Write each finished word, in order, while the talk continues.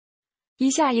以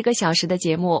下1个小时的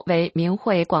节目为明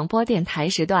慧广播电台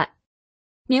时段。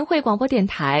明慧广播电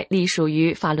台隶属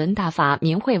于法轮大法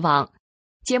明慧网，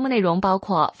节目内容包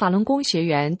括法轮功学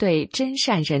员对真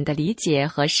善忍的理解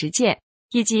和实践，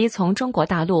以及从中国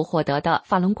大陆获得的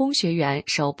法轮功学员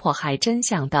受迫害真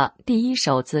相的第一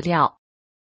手资料。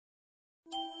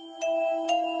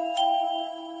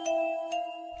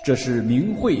这是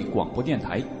明慧广播电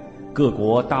台，各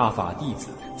国大法弟子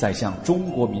在向中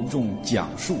国民众讲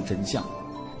述真相，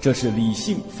这是理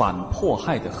性反迫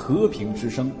害的和平之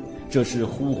声，这是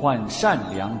呼唤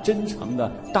善良真诚的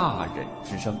大忍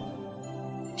之声。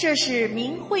这是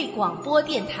明慧广播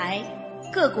电台，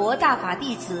各国大法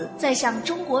弟子在向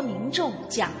中国民众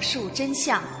讲述真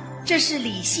相，这是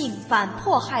理性反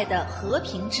迫害的和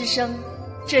平之声，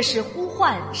这是呼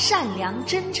唤善良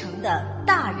真诚的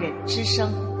大忍之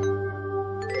声。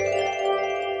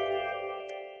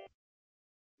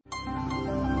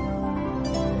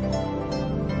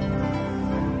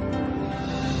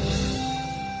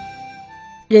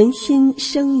人心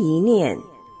生一念，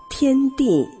天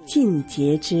地尽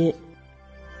皆知。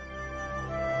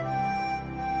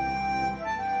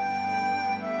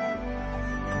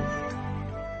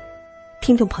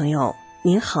听众朋友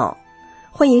您好，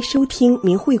欢迎收听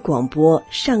明慧广播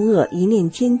善恶一念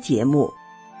间节目。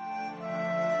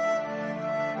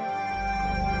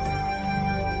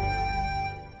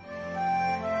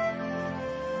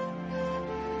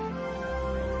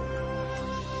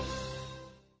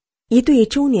一对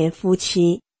中年夫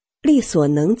妻力所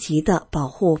能及地保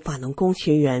护法轮功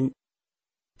学员，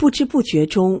不知不觉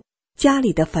中，家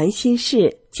里的烦心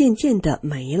事渐渐地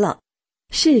没了，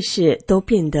事事都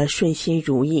变得顺心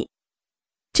如意。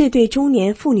这对中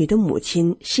年妇女的母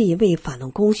亲是一位法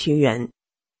轮功学员。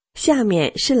下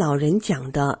面是老人讲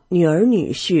的女儿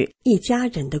女婿一家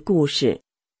人的故事。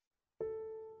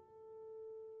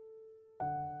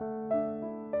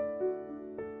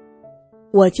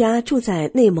我家住在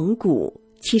内蒙古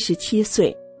，77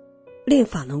岁，练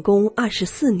法轮功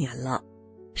24年了，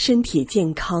身体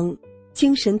健康，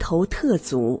精神头特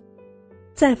足。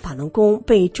在法轮功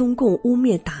被中共污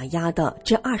蔑打压的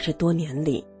这20多年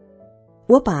里，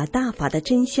我把大法的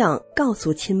真相告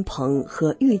诉亲朋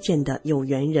和遇见的有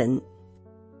缘人。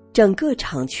整个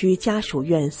厂区家属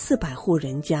院400户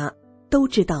人家都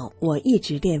知道我一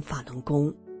直练法轮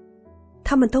功，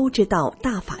他们都知道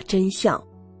大法真相，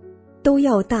都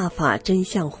要大法真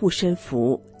相护身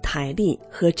符、台历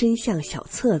和真相小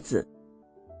册子，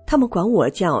他们管我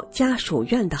叫家属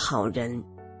院的好人。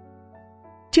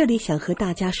这里想和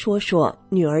大家说说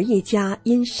女儿一家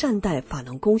因善待法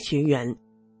轮功学员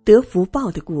得福报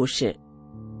的故事。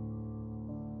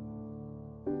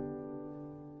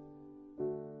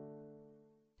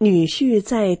女婿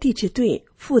在地质队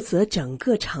负责整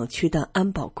个厂区的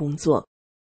安保工作。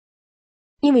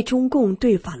因为中共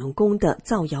对法轮功的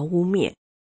造谣污蔑，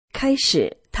开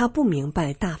始他不明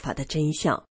白大法的真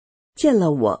相，见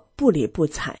了我不理不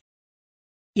睬。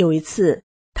有一次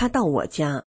他到我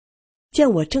家，见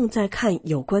我正在看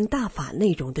有关大法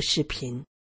内容的视频，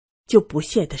就不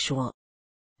屑地说，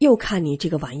又看你这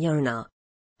个玩意儿呢，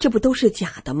这不都是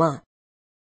假的吗？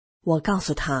我告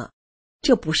诉他，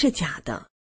这不是假的，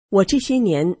我这些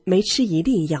年没吃一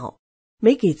粒药，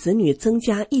没给子女增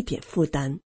加一点负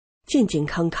担，健健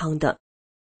康康的，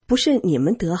不是你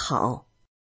们得好。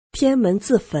天安门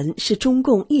自焚是中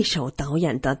共一手导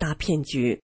演的大骗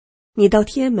局，你到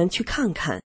天安门去看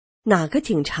看，哪个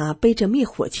警察背着灭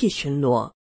火器巡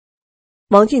逻？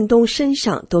王进东身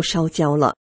上都烧焦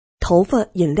了，头发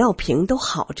饮料瓶都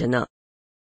好着呢。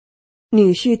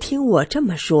女婿听我这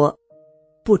么说，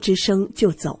不吱声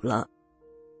就走了。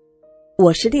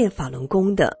我是练法轮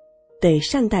功的，得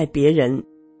善待别人，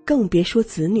更别说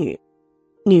子女。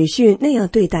女婿那样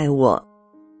对待我，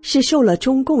是受了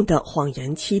中共的谎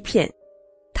言欺骗，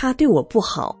他对我不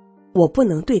好，我不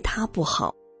能对他不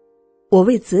好。我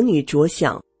为子女着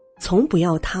想，从不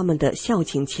要他们的孝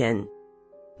敬钱。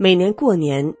每年过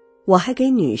年，我还给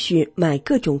女婿买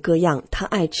各种各样他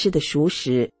爱吃的熟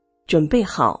食，准备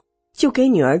好就给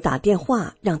女儿打电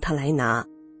话让他来拿。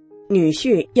女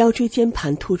婿腰椎间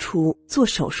盘突出，做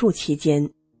手术期间，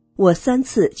我3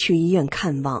次去医院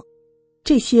看望，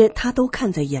这些他都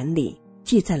看在眼里，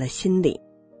记在了心里。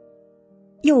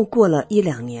又过了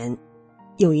1-2年，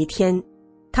有一天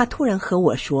他突然和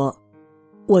我说，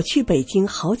我去北京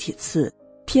好几次，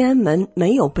天安门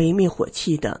没有背灭火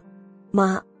器的，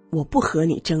妈，我不和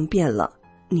你争辩了，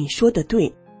你说的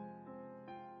对。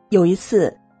有一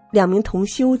次2名同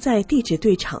修在地质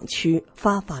队厂区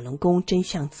发法轮功真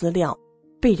相资料，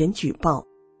被人举报，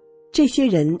这些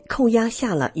人扣押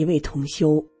下了一位同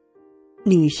修，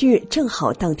女婿正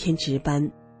好当天值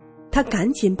班，他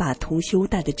赶紧把同修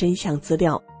带的真相资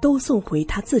料都送回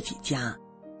他自己家，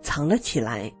藏了起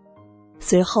来。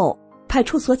随后派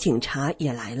出所警察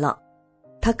也来了，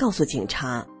他告诉警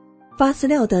察，发资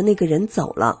料的那个人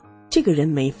走了，这个人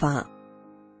没发。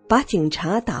把警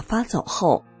察打发走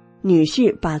后，女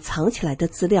婿把藏起来的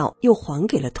资料又还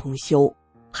给了同修，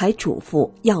还嘱咐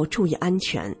要注意安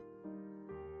全。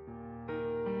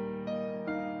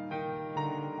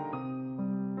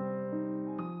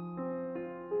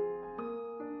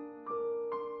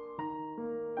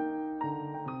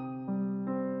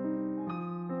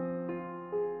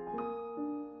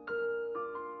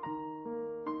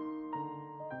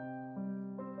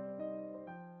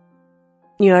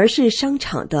女儿是商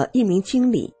场的一名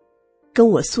经理，跟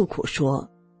我诉苦说，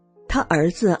她儿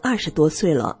子20多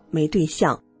岁了，没对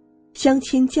象，相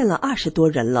亲见了20多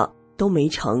人了，都没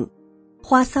成，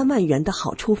花3万元的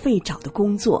好处费找的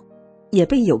工作，也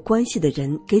被有关系的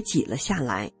人给挤了下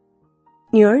来。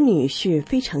女儿女婿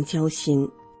非常焦心。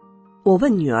我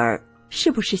问女儿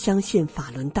是不是相信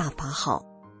法轮大法好，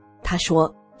她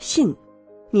说信，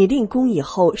你练功以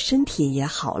后身体也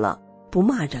好了，不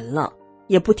骂人了，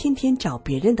也不天天找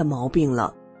别人的毛病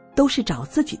了，都是找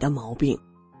自己的毛病，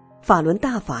法轮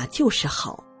大法就是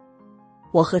好。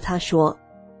我和他说，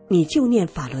你就念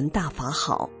法轮大法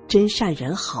好，真善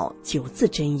人好9字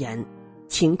真言，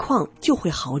情况就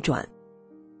会好转。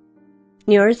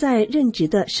女儿在任职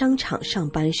的商场上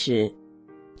班时，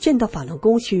见到法轮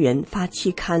功学员发期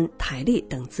刊、台历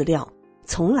等资料，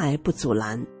从来不阻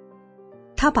拦。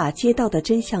她把接到的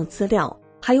真相资料，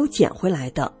还有捡回来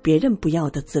的别人不要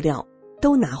的资料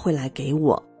都拿回来给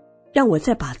我，让我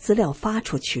再把资料发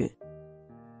出去。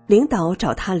领导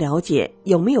找他了解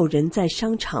有没有人在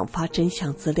商场发真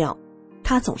相资料，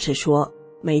他总是说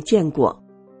没见过。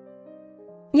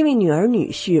因为女儿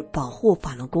女婿保护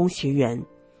法轮功学员，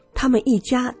他们一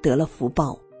家得了福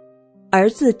报。儿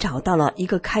子找到了一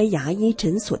个开牙医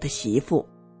诊所的媳妇，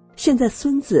现在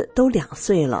孙子都2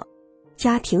岁了，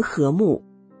家庭和睦，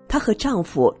她和丈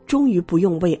夫终于不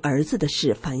用为儿子的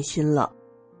事烦心了。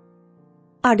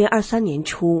2023年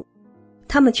初，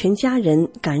他们全家人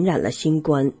感染了新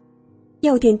冠，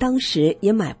药店当时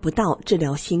也买不到治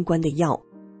疗新冠的药。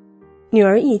女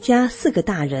儿一家4个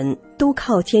大人都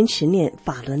靠坚持念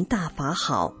法轮大法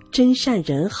好，真善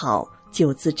人好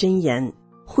9字真言，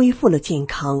恢复了健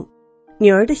康。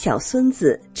女儿的小孙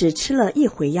子只吃了1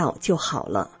回药就好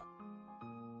了。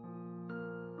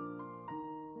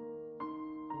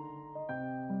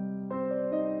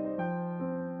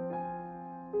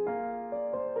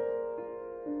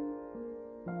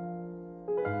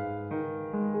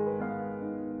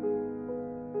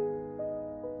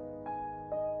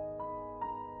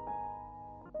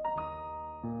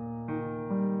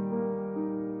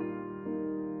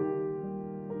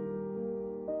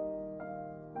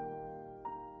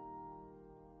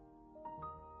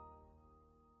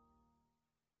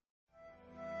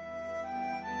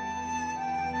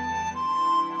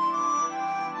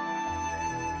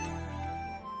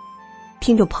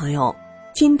听众朋友，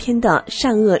今天的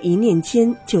善恶一念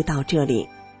间就到这里，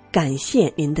感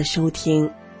谢您的收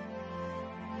听。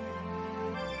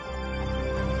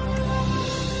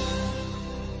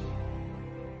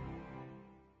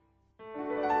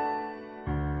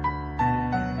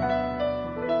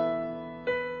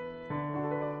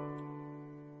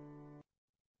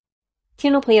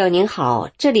听众朋友您好，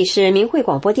这里是明慧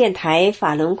广播电台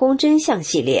法轮功真相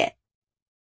系列。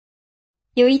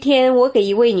有一天，我给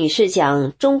一位女士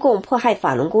讲中共迫害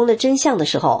法轮功的真相的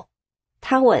时候，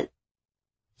她问：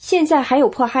现在还有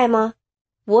迫害吗？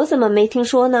我怎么没听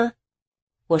说呢？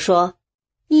我说，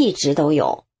一直都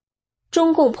有。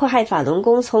中共迫害法轮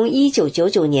功从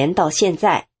1999年到现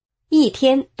在，一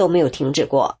天都没有停止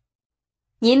过。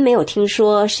您没有听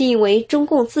说，是因为中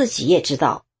共自己也知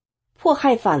道，迫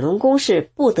害法轮功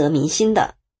是不得民心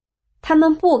的。他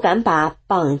们不敢把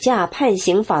绑架判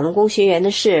刑法轮功学员的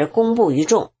事公布于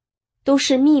众，都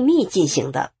是秘密进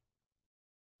行的。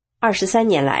23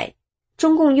年来，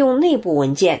中共用内部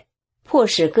文件迫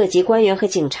使各级官员和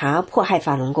警察迫害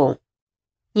法轮功。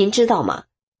您知道吗？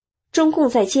中共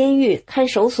在监狱、看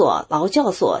守所、劳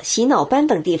教所、洗脑班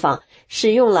等地方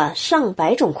使用了上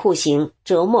百种酷刑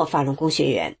折磨法轮功学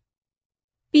员，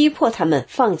逼迫他们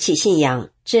放弃信仰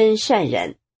真善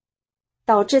忍，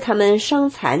导致他们伤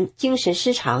残、精神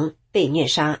失常，被虐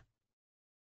杀。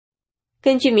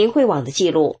根据明慧网的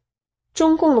记录，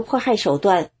中共的迫害手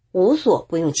段无所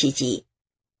不用其极，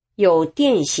有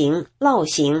电刑、烙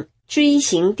刑、锥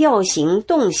刑、吊刑、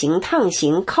冻刑、烫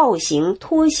刑、铐刑、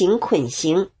拖刑、捆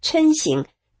刑、抻刑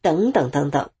等等等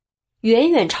等，远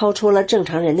远超出了正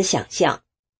常人的想象。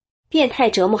变态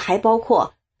折磨还包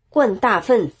括灌大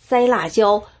粪、塞辣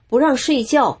椒、不让睡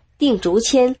觉、钉竹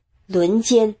签、轮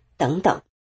奸等等，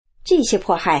这些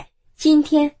迫害今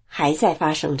天还在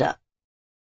发生着。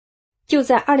就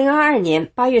在2022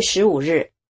年8月15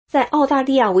日，在澳大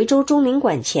利亚维州中领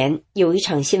馆前有一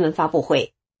场新闻发布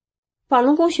会，法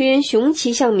轮功学员熊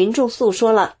奇向民众诉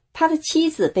说了他的妻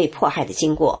子被迫害的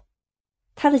经过。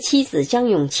他的妻子江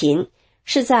永琴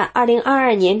是在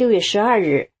2022年6月12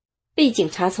日被警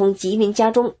察从吉林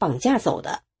家中绑架走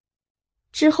的，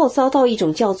之后遭到一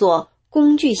种叫做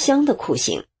工具箱的酷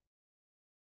刑。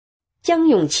江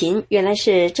永琴原来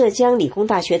是浙江理工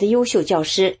大学的优秀教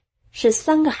师，是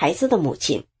3个孩子的母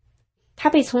亲。她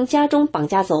被从家中绑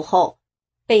架走后，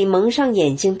被蒙上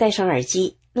眼睛，戴上耳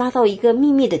机，拉到一个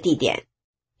秘密的地点。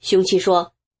熊奇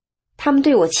说，他们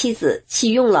对我妻子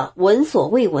启用了闻所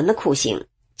未闻的酷刑，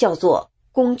叫做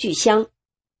工具箱。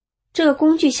这个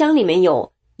工具箱里面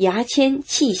有牙签、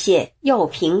器械、药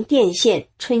瓶、电线、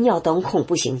春药等恐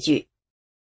怖刑具。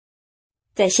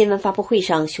在新闻发布会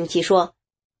上，熊奇说，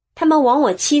他们往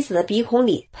我妻子的鼻孔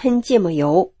里喷芥末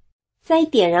油，塞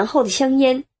点燃后的香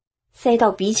烟，塞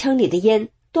到鼻腔里的烟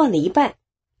断了一半，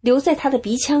留在他的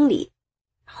鼻腔里。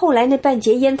后来那半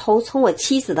截烟头从我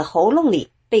妻子的喉咙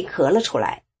里被咳了出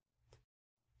来。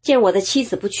见我的妻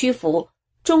子不屈服，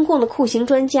中共的酷刑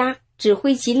专家指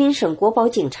挥吉林省国保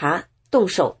警察动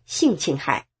手性侵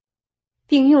害，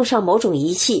并用上某种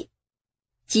仪器。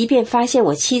即便发现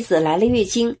我妻子来了月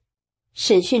经，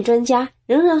审讯专家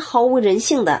仍然毫无人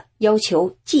性地要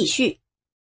求继续。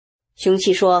熊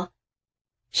奇说，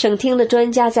省厅的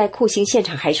专家在酷刑现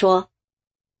场还说，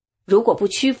如果不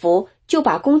屈服，就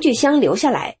把工具箱留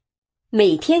下来，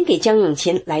每天给江永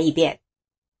琴来一遍。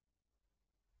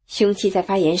熊奇在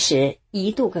发言时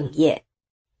一度哽咽，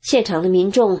现场的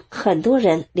民众很多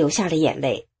人流下了眼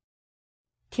泪。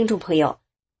听众朋友，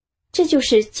这就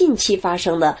是近期发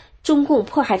生的中共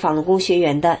迫害法轮功学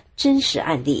员的真实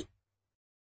案例。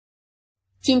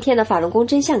今天的法轮功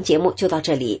真相节目就到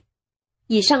这里，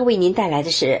以上为您带来的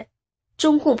是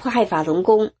中共迫害法轮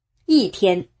功一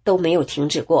天都没有停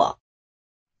止过。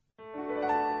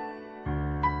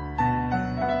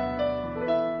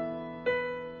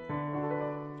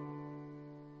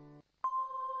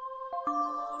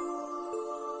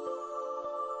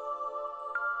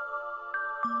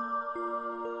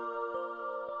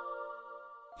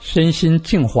身心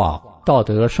净化，道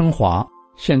德升华。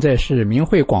现在是明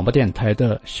慧广播电台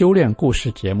的修炼故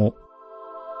事节目。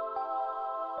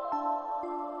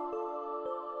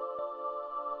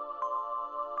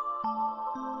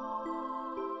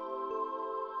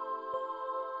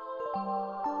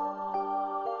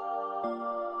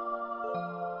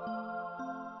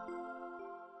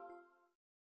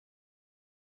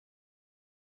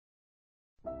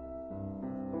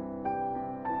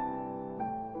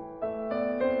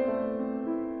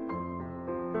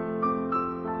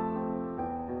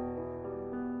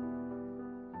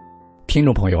听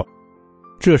众朋友，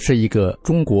这是一个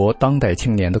中国当代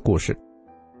青年的故事。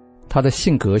他的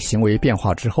性格行为变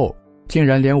化之后，竟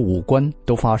然连五官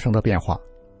都发生了变化。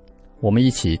我们一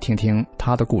起听听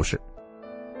他的故事。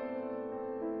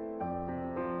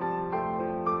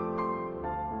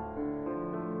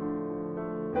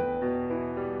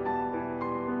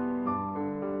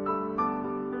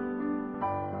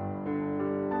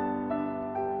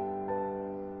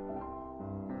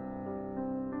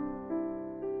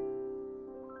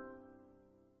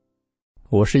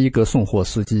我是一个送货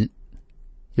司机，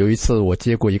有一次我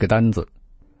接过一个单子，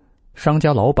商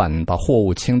家老板把货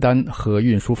物清单和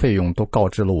运输费用都告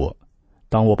知了我。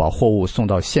当我把货物送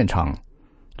到现场，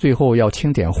最后要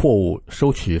清点货物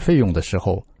收取费用的时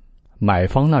候，买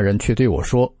方那人却对我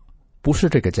说，不是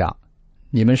这个价，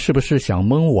你们是不是想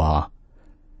蒙我啊？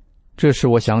这时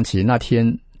我想起那天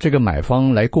这个买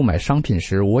方来购买商品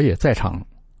时我也在场，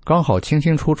刚好清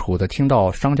清楚楚地听到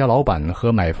商家老板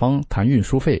和买方谈运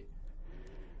输费。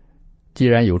既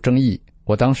然有争议，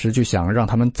我当时就想让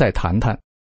他们再谈谈，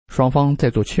双方再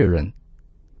做确认。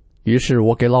于是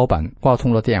我给老板挂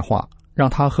通了电话，让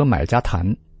他和买家谈。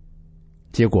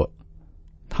结果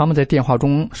他们在电话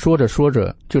中说着说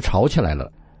着就吵起来了。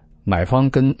买方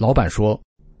跟老板说，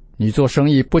你做生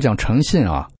意不讲诚信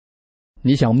啊，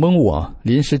你想蒙我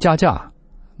临时加价，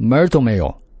门儿都没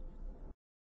有。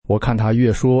我看他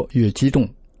越说越激动，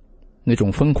那种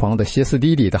疯狂的歇斯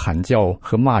底里的喊叫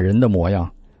和骂人的模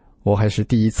样，我还是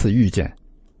第一次遇见。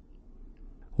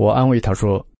我安慰他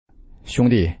说，兄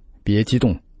弟，别激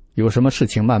动，有什么事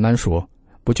情慢慢说，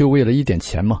不就为了一点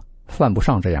钱吗？犯不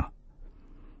上这样。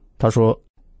他说，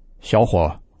小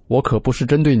伙，我可不是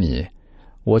针对你，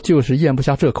我就是咽不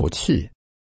下这口气，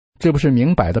这不是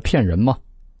明摆的骗人吗？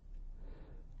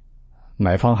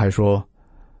买方还说，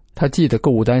他记的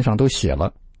购物单上都写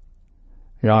了。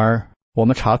然而我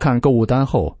们查看购物单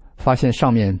后，发现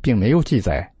上面并没有记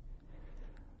载。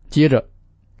接着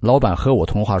老板和我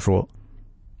通话说，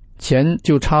钱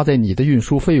就差在你的运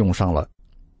输费用上了，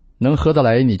能合得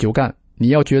来你就干，你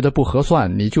要觉得不合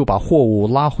算，你就把货物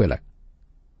拉回来。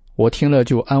我听了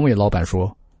就安慰老板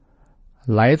说，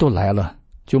来都来了，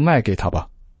就卖给他吧。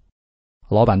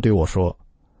老板对我说，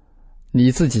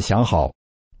你自己想好，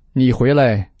你回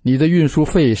来你的运输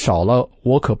费少了，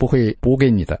我可不会补给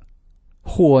你的。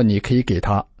货你可以给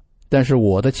他，但是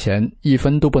我的钱1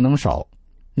分都不能少，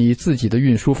你自己的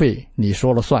运输费你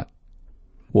说了算。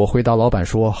我回答老板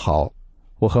说好，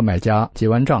我和买家结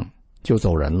完账就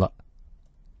走人了。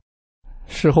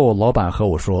事后老板和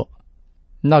我说，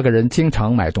那个人经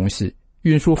常买东西，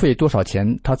运输费多少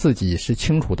钱他自己是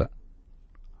清楚的。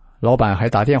老板还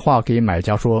打电话给买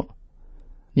家说，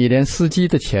你连司机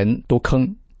的钱都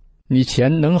坑，你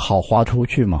钱能好花出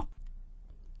去吗？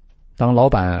当老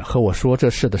板和我说这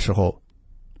事的时候，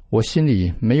我心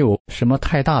里没有什么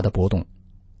太大的波动，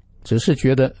只是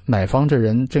觉得买方这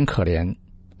人真可怜，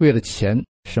为了钱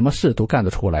什么事都干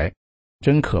得出来，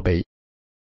真可悲。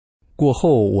过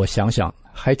后我想想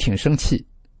还挺生气，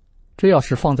这要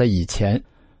是放在以前，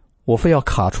我非要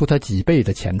卡出他几倍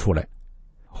的钱出来，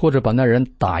或者把那人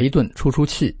打一顿出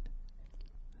气。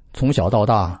从小到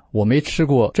大我没吃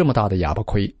过这么大的哑巴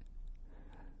亏。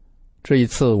这一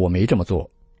次我没这么做，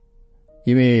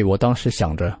因为我当时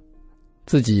想着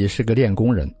自己是个练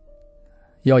功人，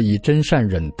要以真善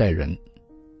忍待人。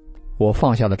我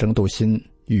放下了争斗心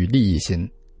与利益心。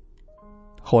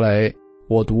后来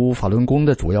我读法轮功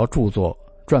的主要著作《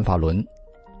转法轮》，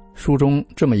书中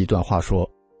这么一段话说，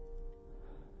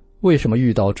为什么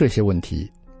遇到这些问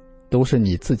题，都是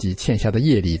你自己欠下的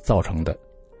业力造成的。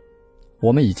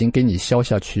我们已经给你消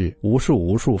下去无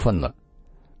数份了，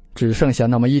只剩下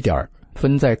那么一点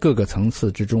分在各个层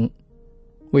次之中，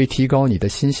为提高你的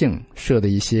心性设的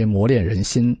一些磨练人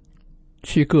心，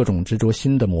去各种执着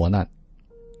心的磨难，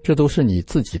这都是你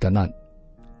自己的难。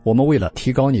我们为了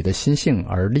提高你的心性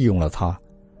而利用了它，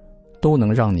都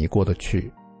能让你过得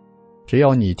去。只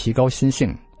要你提高心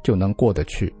性，就能过得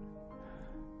去。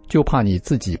就怕你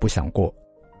自己不想过，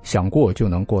想过就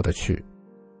能过得去。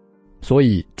所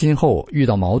以今后遇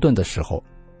到矛盾的时候，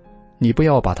你不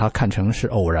要把它看成是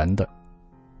偶然的，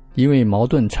因为矛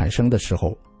盾产生的时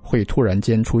候会突然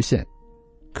间出现，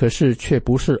可是却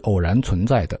不是偶然存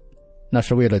在的，那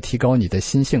是为了提高你的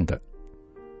心性的。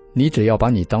你只要把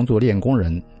你当作练功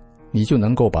人，你就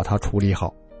能够把它处理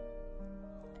好。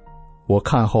我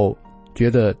看后觉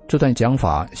得这段讲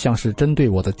法像是针对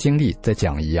我的经历在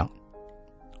讲一样，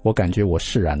我感觉我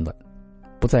释然了，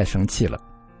不再生气了。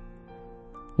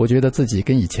我觉得自己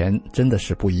跟以前真的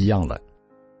是不一样了。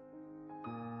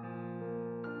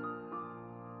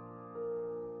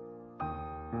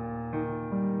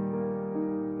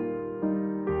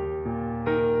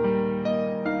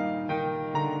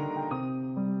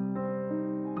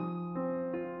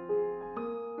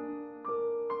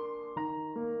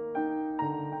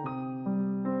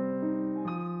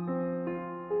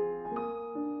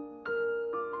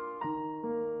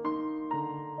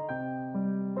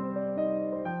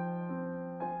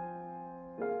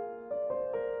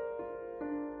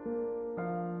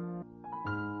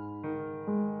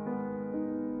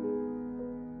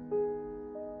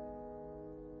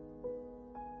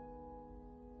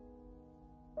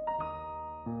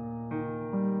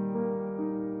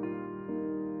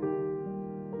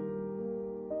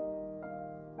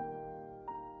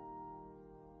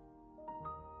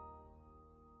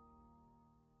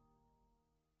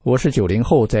我是90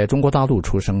后在中国大陆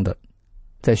出生的，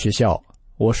在学校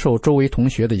我受周围同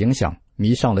学的影响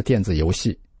迷上了电子游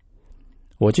戏。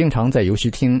我经常在游戏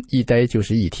厅一待就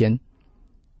是一天，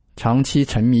长期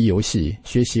沉迷游戏，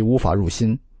学习无法入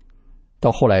心，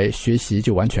到后来学习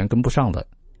就完全跟不上了，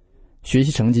学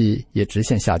习成绩也直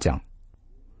线下降。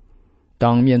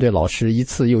当面对老师一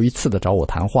次又一次地找我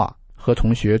谈话，和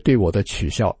同学对我的取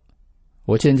笑，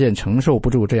我渐渐承受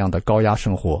不住这样的高压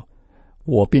生活，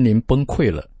我濒临崩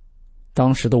溃了。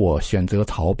当时的我选择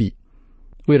逃避，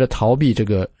为了逃避这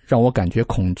个让我感觉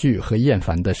恐惧和厌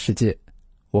烦的世界，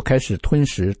我开始吞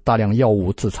食大量药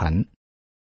物自残。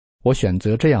我选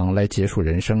择这样来结束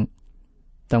人生，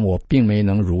但我并没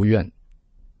能如愿。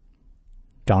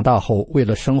长大后，为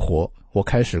了生活，我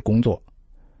开始工作。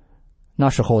那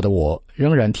时候的我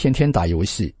仍然天天打游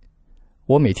戏，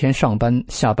我每天上班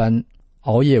下班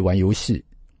熬夜玩游戏，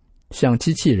像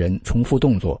机器人重复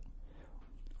动作。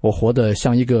我活得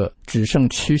像一个只剩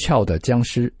躯壳的僵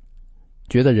尸，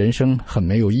觉得人生很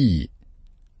没有意义。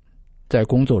在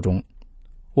工作中，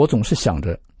我总是想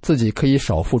着自己可以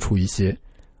少付出一些，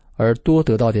而多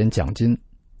得到点奖金。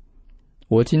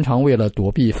我经常为了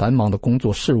躲避繁忙的工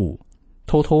作事务，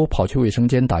偷偷跑去卫生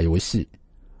间打游戏，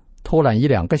偷懒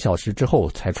1-2个小时之后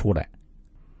才出来。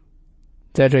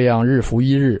在这样日复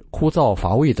一日枯燥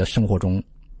乏味的生活中，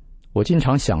我经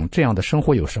常想这样的生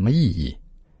活有什么意义？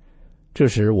这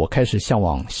时我开始向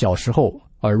往小时候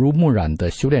耳濡目染的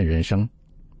修炼人生。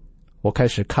我开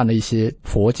始看了一些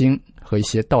佛经和一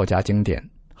些道家经典，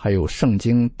还有圣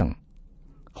经等，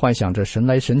幻想着神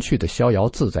来神去的逍遥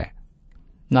自在。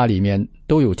那里面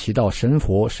都有提到神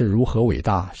佛是如何伟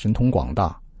大，神通广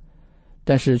大，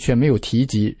但是却没有提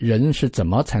及人是怎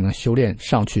么才能修炼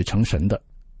上去成神的。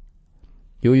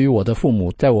由于我的父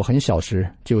母在我很小时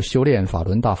就修炼法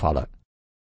轮大法了，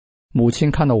母亲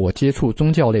看到我接触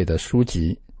宗教类的书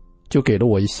籍，就给了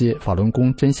我一些法轮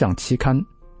功真相期刊，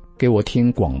给我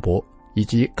听广播，以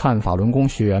及看法轮功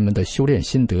学员们的修炼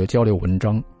心得交流文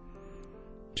章。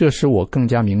这使我更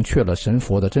加明确了神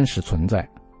佛的真实存在。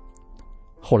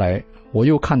后来我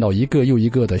又看到一个又一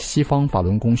个的西方法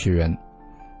轮功学员，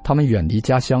他们远离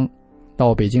家乡，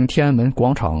到北京天安门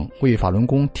广场为法轮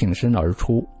功挺身而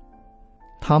出。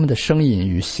他们的声音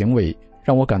与行为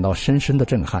让我感到深深的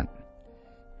震撼。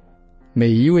每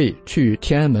一位去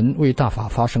天安门为大法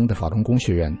发声的法轮功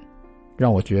学员，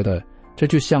让我觉得这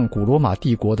就像古罗马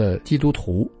帝国的基督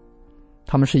徒，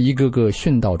他们是一个个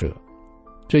殉道者。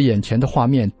这眼前的画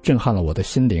面震撼了我的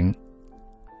心灵，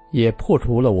也破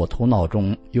除了我头脑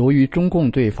中由于中共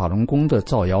对法轮功的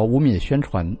造谣污蔑宣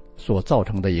传所造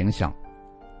成的影响。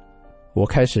我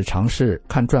开始尝试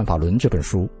看《转法轮》这本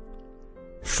书，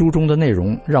书中的内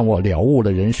容让我了悟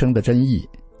了人生的真意，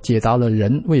解答了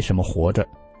人为什么活着，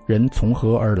人从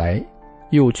何而来，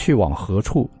又去往何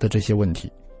处的这些问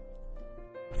题。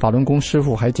法轮功师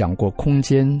父还讲过空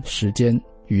间、时间、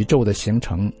宇宙的形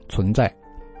成、存在。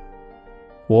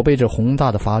我被这宏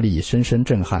大的法理深深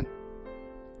震撼，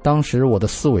当时我的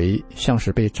思维像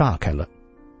是被炸开了，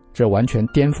这完全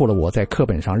颠覆了我在课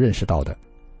本上认识到的。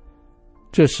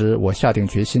这时我下定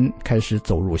决心开始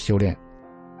走入修炼。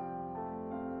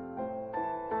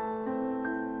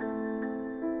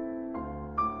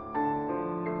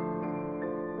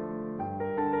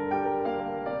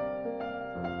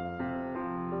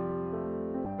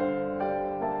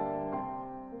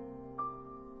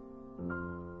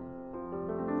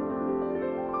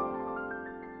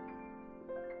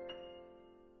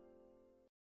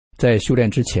在修炼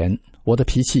之前，我的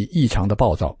脾气异常的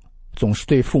暴躁，总是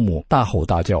对父母大吼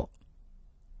大叫，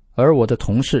而我的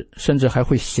同事甚至还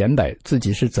会显摆自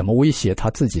己是怎么威胁他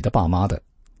自己的爸妈的，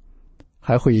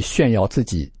还会炫耀自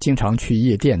己经常去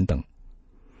夜店等，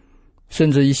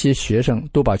甚至一些学生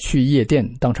都把去夜店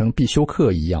当成必修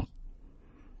课一样。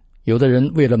有的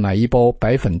人为了买一包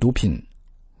白粉毒品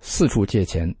四处借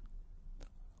钱，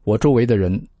我周围的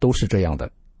人都是这样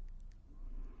的。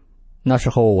那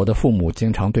时候我的父母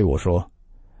经常对我说，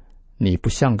你不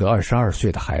像个22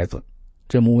岁的孩子，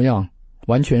这模样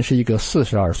完全是一个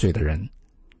42岁的人，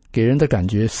给人的感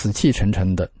觉死气沉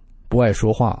沉的，不爱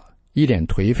说话，一脸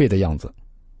颓废的样子。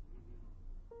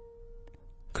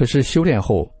可是修炼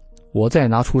后，我再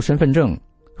拿出身份证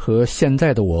和现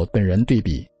在的我本人对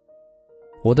比，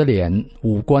我的脸、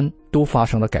五官都发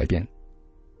生了改变，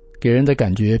给人的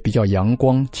感觉比较阳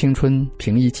光、青春、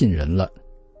平易近人了。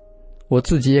我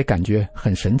自己也感觉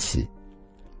很神奇。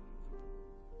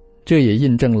这也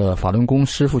印证了法轮功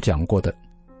师父讲过的，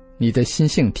你的心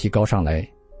性提高上来，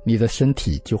你的身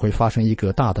体就会发生一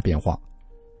个大的变化。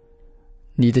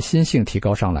你的心性提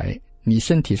高上来，你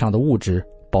身体上的物质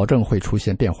保证会出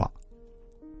现变化。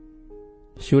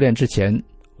修炼之前，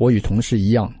我与同事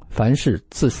一样，凡事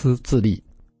自私自利，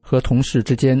和同事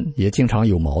之间也经常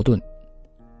有矛盾。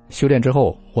修炼之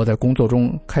后，我在工作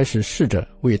中开始试着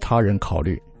为他人考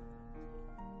虑。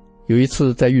有一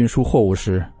次在运输货物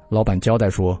时，老板交代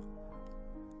说，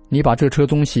你把这车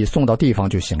东西送到地方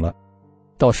就行了，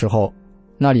到时候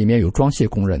那里面有装卸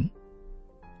工人。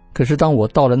可是当我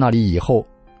到了那里以后，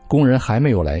工人还没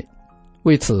有来，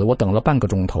为此我等了半个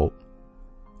钟头，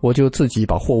我就自己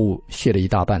把货物卸了一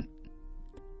大半。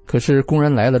可是工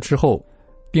人来了之后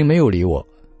并没有理我，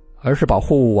而是把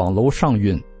货物往楼上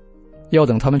运，要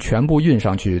等他们全部运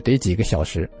上去得几个小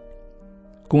时。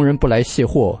工人不来卸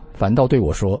货，反倒对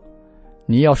我说，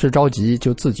你要是着急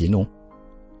就自己弄。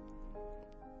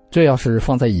这要是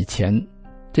放在以前，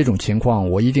这种情况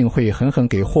我一定会狠狠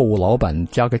给货物老板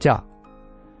加个价，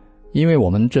因为我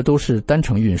们这都是单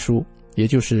程运输，也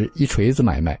就是一锤子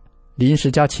买卖，临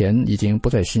时加钱已经不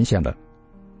再新鲜了。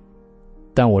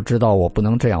但我知道我不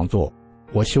能这样做，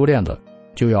我修炼了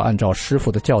就要按照师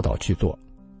父的教导去做。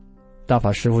大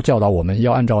法师父教导我们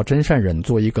要按照真善忍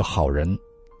做一个好人，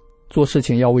做事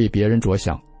情要为别人着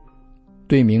想，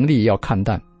对名利要看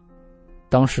淡。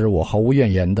当时我毫无怨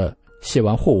言地卸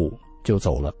完货物就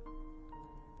走了。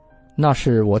那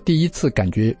是我第一次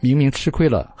感觉明明吃亏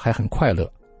了还很快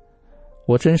乐，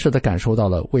我真实地感受到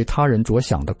了为他人着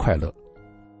想的快乐。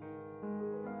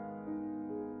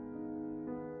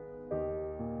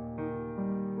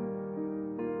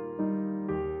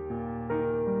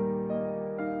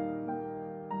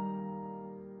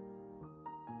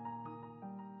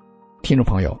听众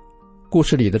朋友，故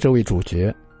事里的这位主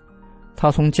角，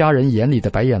他从家人眼里的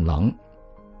白眼狼，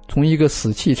从一个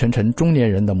死气沉沉中年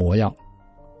人的模样，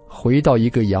回到一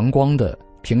个阳光的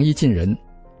平易近人，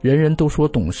人人都说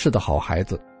懂事的好孩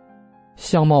子，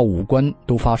相貌五官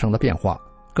都发生了变化，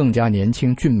更加年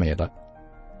轻俊美了。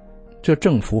这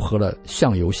正符合了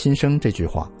相由心生这句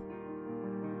话。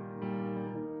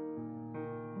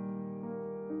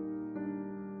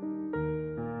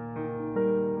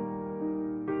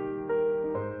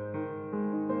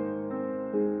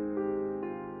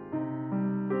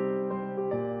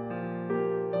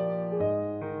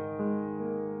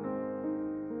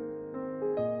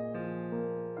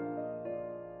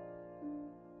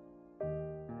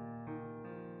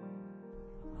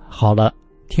好了，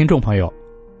听众朋友，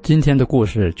今天的故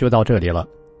事就到这里了，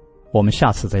我们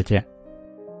下次再见。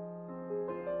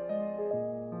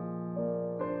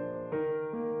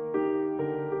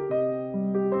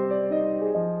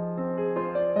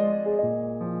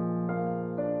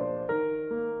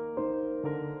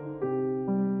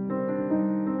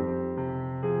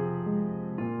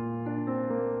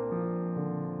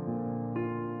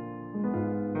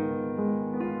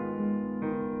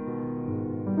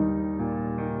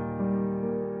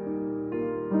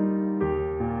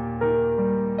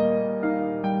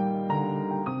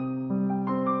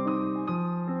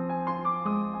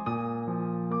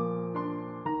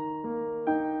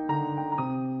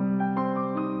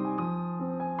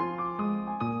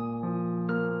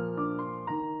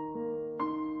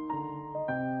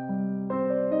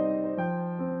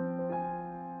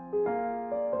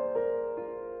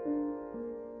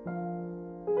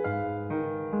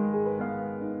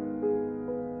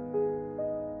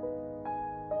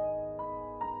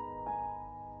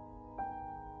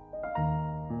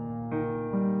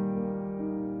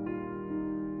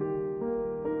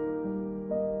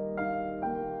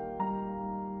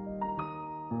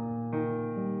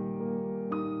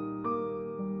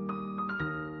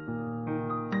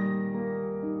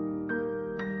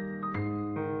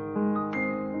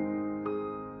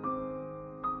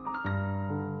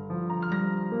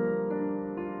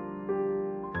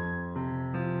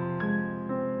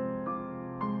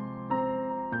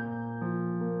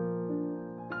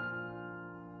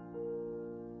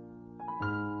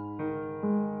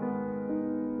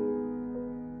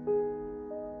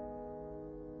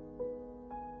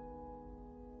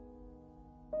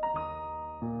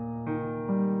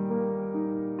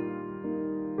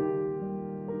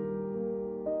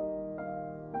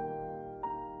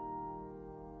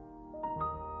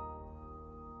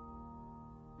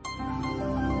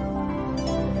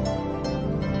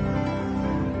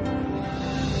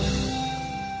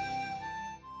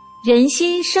人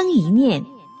心生一念，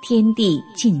天地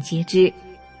尽皆知。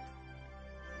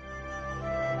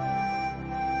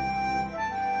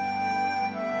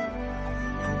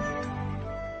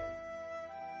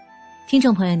听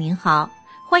众朋友您好，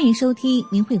欢迎收听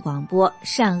明慧广播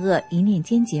善恶一念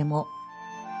间节目。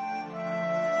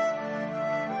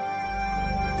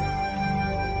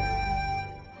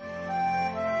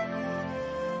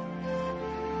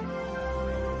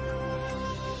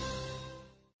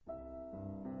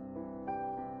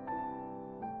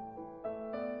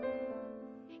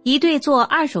一对做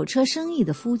二手车生意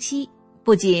的夫妻，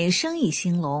不仅生意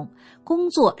兴隆，工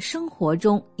作生活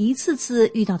中一次次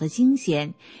遇到的惊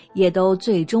险，也都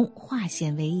最终化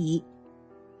险为夷。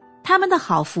他们的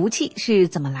好福气是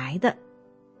怎么来的？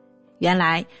原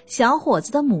来，小伙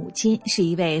子的母亲是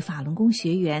一位法轮功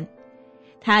学员，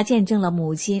他见证了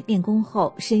母亲练功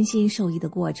后身心受益的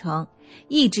过程，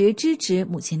一直支持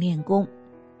母亲练功。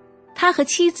他和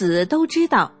妻子都知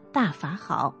道大法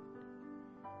好。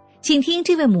请听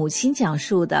这位母亲讲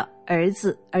述的儿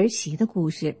子儿媳的故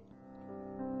事。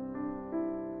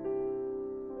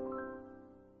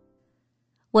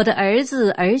我的儿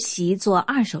子儿媳做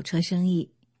二手车生意。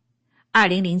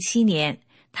2007年，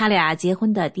他俩结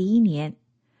婚的第一年，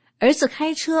儿子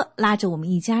开车拉着我们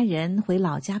一家人回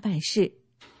老家办事。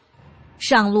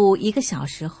上路1个小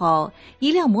时后，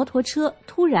一辆摩托车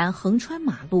突然横穿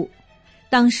马路，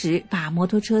当时把摩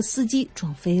托车司机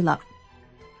撞飞了。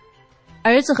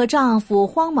儿子和丈夫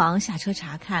慌忙下车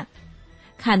查看，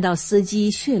看到司机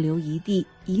血流一地，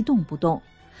一动不动，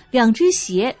 2只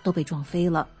鞋都被撞飞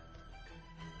了。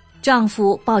丈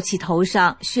夫抱起头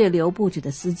上血流不止的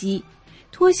司机，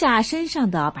脱下身上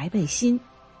的白背心，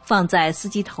放在司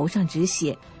机头上止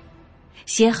血，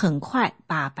血很快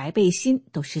把白背心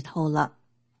都湿透了。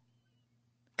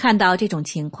看到这种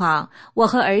情况，我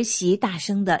和儿媳大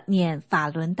声地念法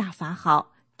轮大法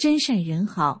好，真善人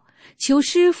好，求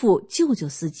师父救救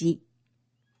司机。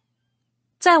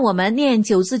在我们念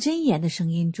9字真言的声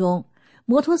音中，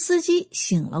摩托司机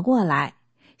醒了过来，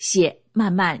血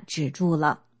慢慢止住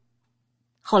了。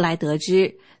后来得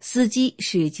知司机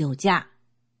是酒驾。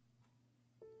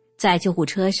在救护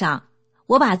车上，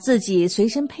我把自己随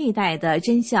身佩戴的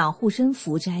真相护身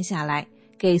符摘下来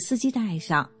给司机戴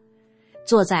上，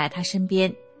坐在他身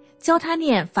边，教他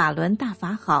念法轮大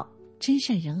法好，真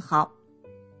善人好。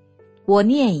我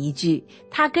念一句，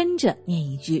他跟着念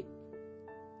一句。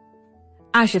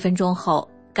20分钟后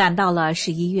赶到了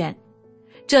市医院，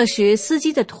这时司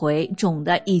机的腿肿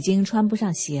得已经穿不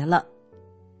上鞋了。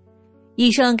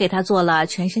医生给他做了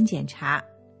全身检查，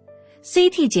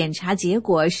 CT 检查结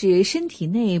果是身体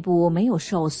内部没有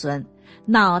受损，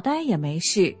脑袋也没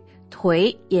事，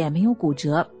腿也没有骨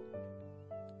折。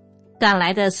赶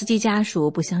来的司机家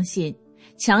属不相信，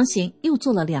强行又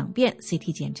做了2遍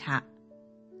CT 检查，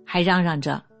还嚷嚷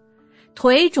着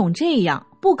腿肿这样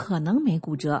不可能没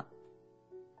骨折。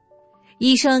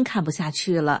医生看不下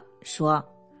去了，说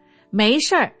没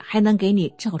事儿还能给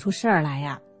你照出事儿来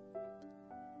呀。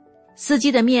司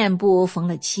机的面部缝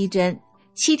了7针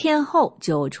，7天后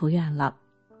就出院了。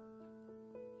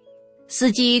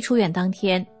司机出院当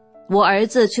天，我儿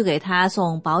子去给他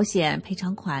送保险赔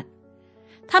偿款，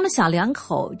他们小2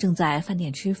口正在饭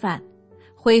店吃饭，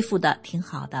恢复得挺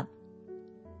好的。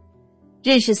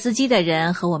认识司机的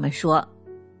人和我们说，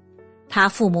他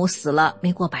父母死了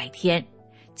没过100天，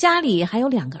家里还有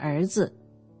2个儿子，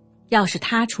要是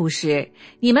他出事，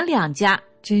你们2家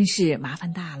真是麻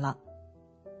烦大了。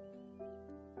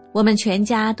我们全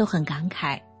家都很感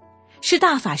慨，是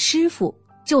大法师父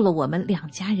救了我们2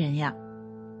家人呀。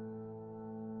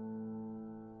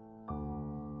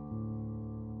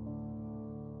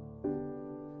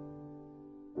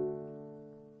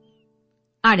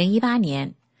2018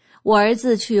年，我儿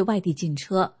子去外地进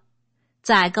车，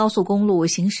在高速公路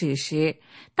行驶时，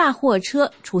大货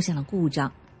车出现了故障，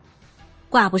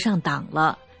挂不上档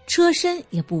了，车身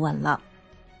也不稳了。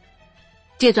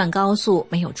这段高速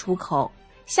没有出口，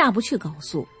下不去高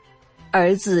速，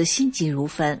儿子心急如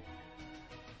焚。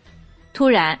突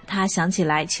然他想起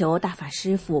来求大法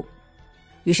师父，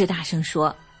于是大声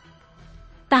说，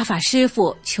大法师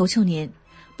父，求求您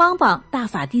帮帮大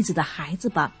法弟子的孩子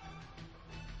吧。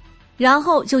然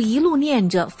后就一路念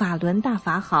着法轮大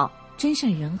法好，真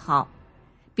善人好，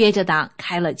憋着档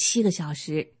开了7个小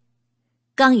时。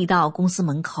刚一到公司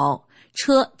门口，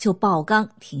车就爆缸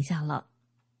停下了。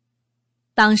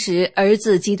当时儿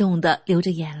子激动地流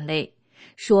着眼泪，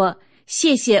说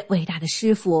谢谢伟大的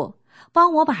师父，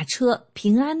帮我把车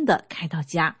平安地开到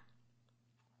家。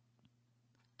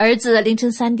儿子凌晨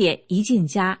3点一进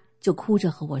家就哭着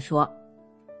和我说，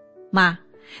妈，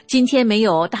今天没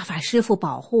有大法师父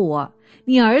保护我，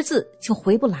你儿子就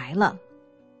回不来了。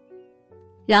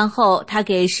然后他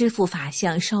给师父法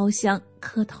像烧香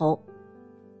磕头。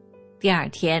第2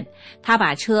天，他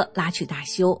把车拉去大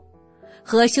修，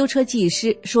和修车技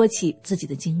师说起自己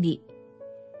的经历。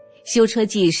修车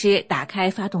技师打开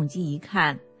发动机一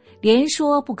看，连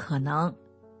说不可能，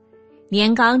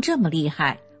年缸这么厉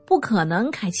害，不可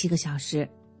能开7个小时。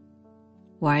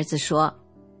我儿子说，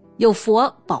有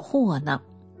佛保护我呢。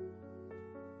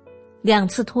2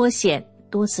次脱险，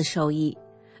多次受益，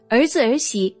儿子儿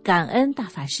媳感恩大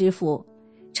法师父，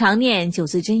常念9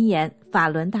字真言，法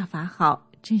轮大法好，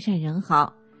真善人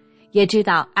好，也知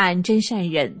道按真善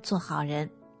忍做好人。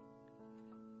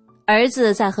儿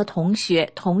子在和同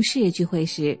学同事聚会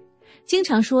时，经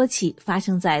常说起发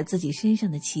生在自己身上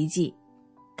的奇迹，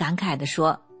感慨地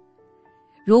说，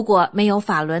如果没有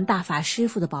法轮大法师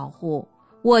父的保护，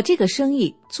我这个生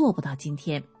意做不到今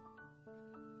天。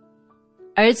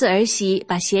儿子儿媳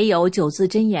把写有9字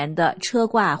真言的车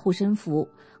挂护身符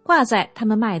挂在他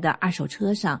们卖的2手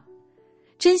车上，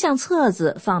真相册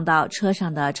子放到车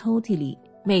上的抽屉里，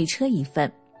每车1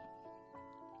份。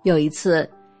有一次，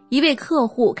一位客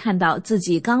户看到自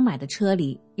己刚买的车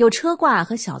里有车挂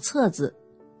和小册子，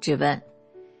质问，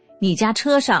你家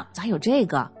车上咋有这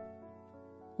个？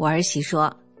我儿媳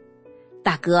说，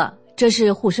大哥，这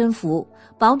是护身符，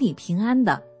保你平安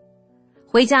的，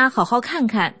回家好好看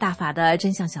看大法的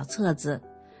真相小册子，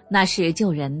那是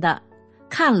救人的，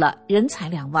看了人财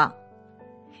两旺。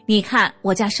你看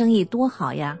我家生意多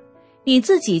好呀，你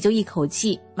自己就一口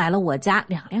气买了我家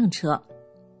2辆车。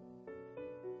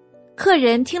客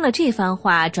人听了这番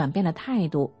话，转变了态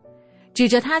度，指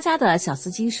着他家的小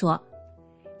司机说：“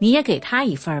你也给他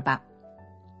一份吧。”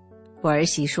我儿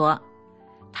媳说：“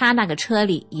他那个车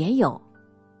里也有。”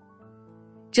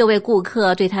这位顾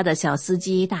客对他的小司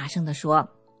机大声地说：“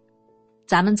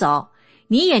咱们走，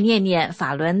你也念念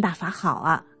法轮大法好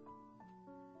啊。”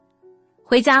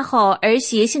回家后，儿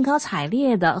媳兴高采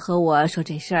烈地和我说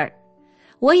这事儿，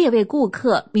我也为顾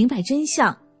客明白真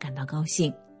相感到高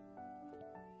兴。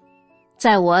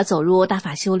在我走入大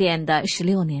法修炼的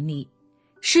16年里，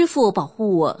师父保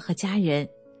护我和家人，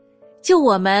救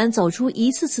我们走出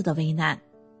一次次的危难。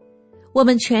我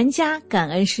们全家感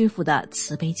恩师父的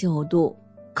慈悲救度，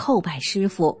叩拜师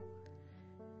父。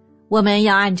我们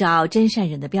要按照真善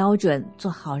忍的标准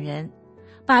做好人，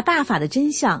把大法的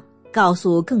真相告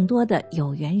诉更多的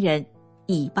有缘人，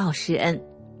以报师恩。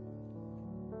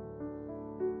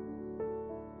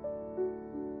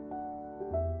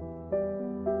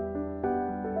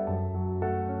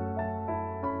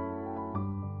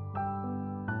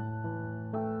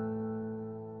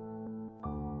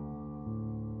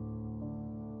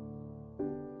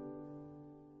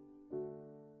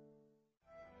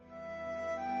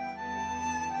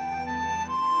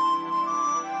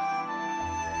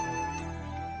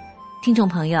听众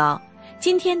朋友，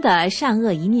今天的善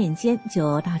恶一念间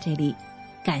就到这里，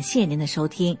感谢您的收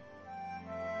听。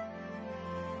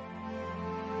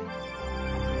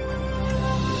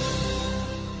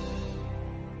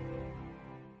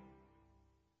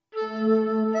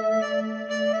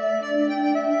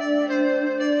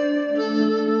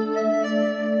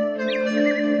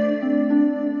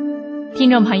听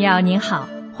众朋友您好，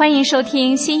欢迎收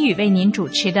听心语为您主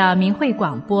持的明慧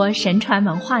广播神传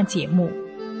文化节目。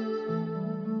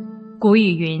古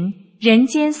语云：人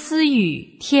间私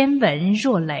语，天闻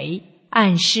若雷；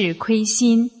暗室窥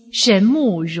心，神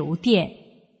目如电。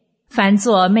凡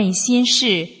作昧心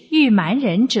事、欲瞒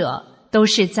人者，都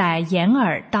是在掩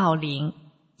耳盗铃。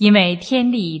因为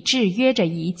天理制约着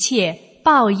一切，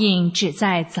报应只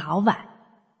在早晚。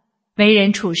为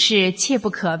人处事切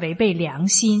不可违背良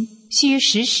心，须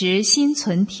时时心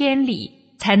存天理，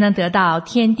才能得到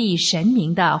天地神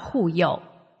明的护佑。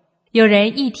有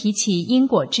人一提起因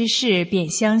果之事便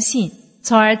相信，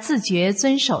从而自觉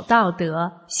遵守道德，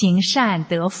行善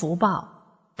得福报。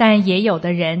但也有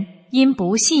的人因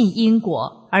不信因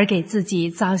果而给自己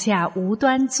造下无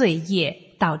端罪业，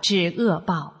导致恶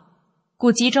报。古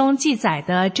籍中记载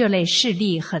的这类事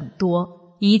例很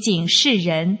多，以警示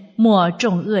人莫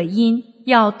种恶因，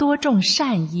要多种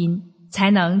善因，才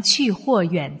能去祸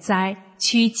远灾，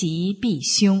趋吉避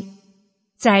凶。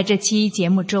在这期节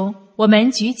目中，我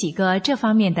们举几个这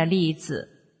方面的例子。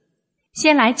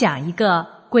先来讲一个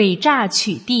诡诈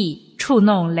取缔、触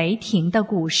弄雷霆的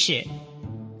故事。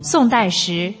宋代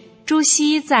时，朱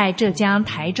熹在浙江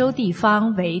台州地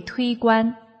方为推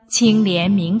官，清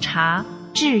廉明察，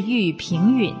治狱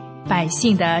平允，百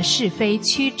姓的是非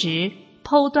曲直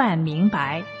剖断明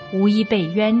白，无一被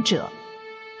冤者。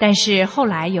但是后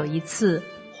来有一次，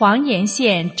黄岩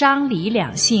县张李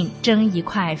两姓争一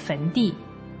块坟地，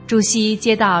朱熹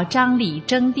接到张李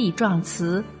争地状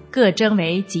词，各争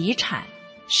为己产，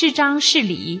是张是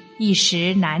李一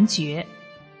时难决。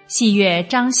细阅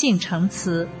张姓呈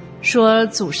词，说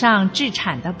祖上置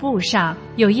产的簿上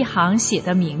有一行写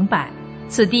得明白，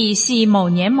此地系某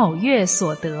年某月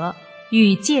所得，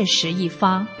欲借石一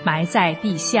方，埋在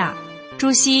地下。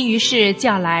朱熹于是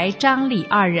叫来张李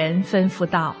二人，吩咐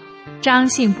道：张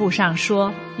姓簿上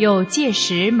说有借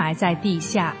石埋在地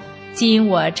下，今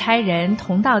我差人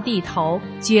同到地头，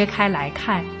掘开来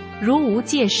看，如无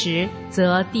借石，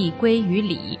则地归于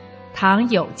李；倘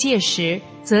有借石，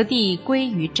则地归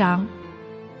于张。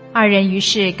二人于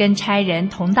是跟差人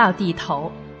同到地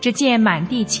头，只见满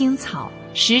地青草，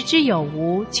石之有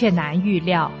无，却难预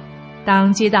料。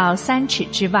当掘到3尺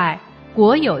之外，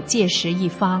果有借石一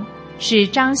方，是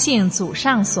张姓祖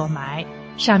上所埋，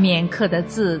上面刻的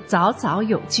字早早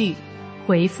有据，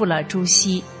回复了朱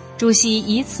熹。朱熹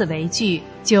以此为据，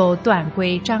就断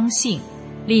归张姓，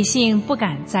李姓不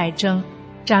敢再争。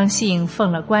张姓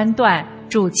奉了官断，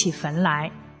筑起坟来，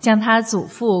将他祖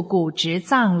父骨殖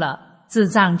葬了。自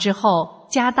葬之后，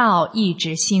家道一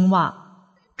直兴旺。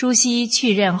朱熹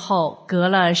去任后，隔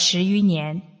了10余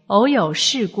年，偶有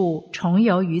事故重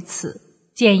游于此，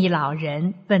见一老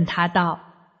人，问他道：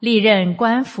历任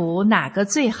官府哪个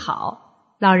最好？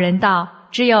老人道：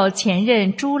只有前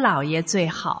任朱老爷最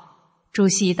好。朱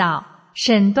熹道：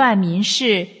审断民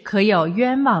事，可有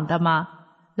冤枉的吗？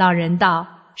老人道：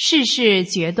事事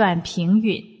决断平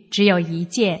允，只有一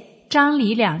件，张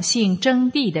李两姓争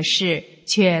地的事，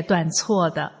却断错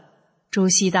的。朱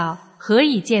熹道：何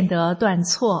以见得断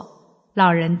错？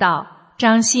老人道：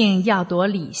张姓要夺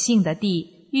李姓的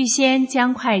地，预先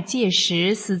将块界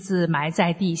石私自埋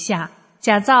在地下，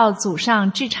假造祖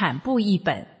上制产簿一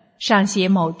本，上写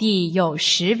某地有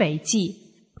石为记。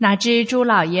哪知朱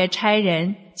老爷差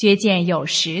人觉见有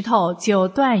石头，就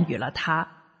断语了他。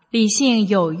李姓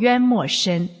有冤莫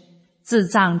深，自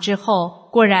葬之后，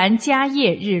果然家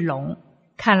业日隆。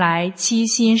看来七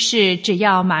心事只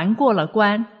要瞒过了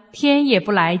关，天也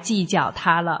不来计较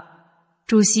他了。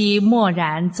朱熹默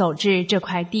然走至这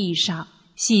块地上，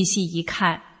细细一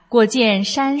看，果见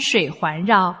山水环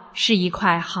绕，是一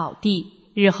块好地，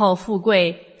日后富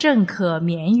贵正可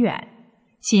绵远。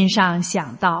心上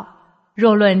想到，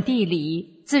若论地理，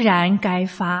自然该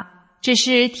发，只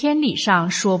是天理上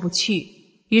说不去。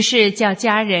于是叫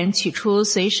家人取出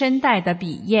随身带的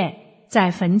笔砚，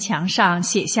在坟墙上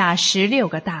写下16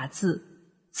个大字：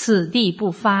此地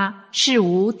不发，是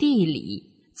无地理；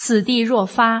此地若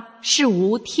发，是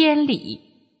无天理。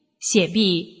写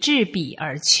毕，置笔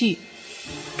而去。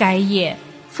该夜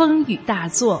风雨大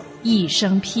作，一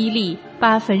声霹雳，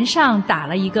把坟上打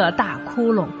了一个大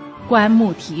窟窿，棺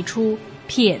木提出，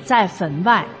撇在坟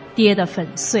外，跌得粉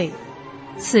碎。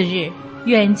次日，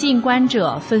远近观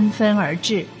者纷纷而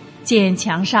至，见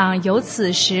墙上有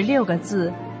此16个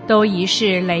字，都疑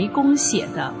是雷公写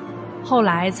的。后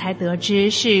来才得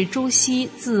知是朱熹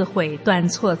自毁断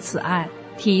错此案，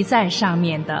题在上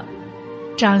面的。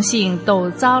张姓陡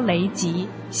遭雷击，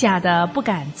吓得不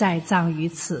敢再葬于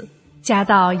此，家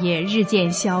道也日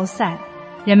渐消散。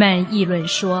人们议论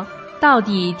说，到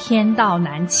底天道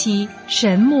难欺，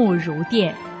神木如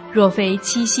电，若非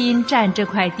七心占这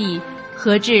块地，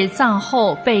何至葬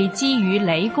后被击于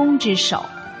雷公之手？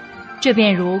这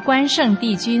便如关圣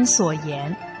帝君所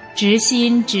言：直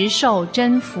心直受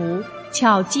真福，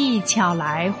巧计巧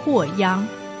来祸殃。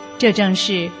这正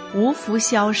是无福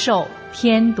消受，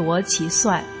天夺其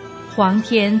算，皇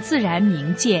天自然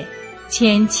明鉴，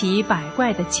千奇百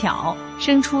怪的巧，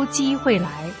生出机会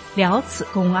来了此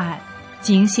公案，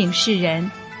警醒世人，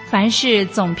凡事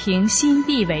总凭心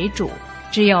地为主，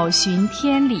只有循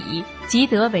天理，积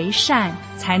德为善，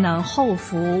才能后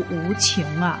福无穷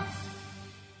啊。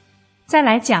再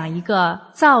来讲一个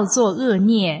造作恶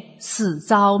孽，死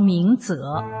遭明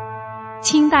责。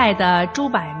清代的朱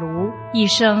柏庐一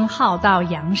生好道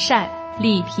扬善，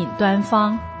丽品端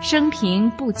方，生平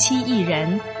不欺一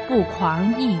人，不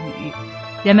狂一语，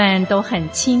人们都很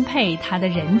钦佩他的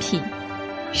人品。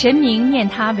神明念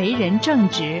他为人正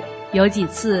直，有几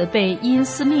次被因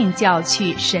司命叫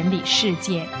去审理事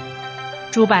件。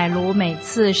朱柏庐每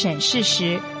次审事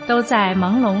时，都在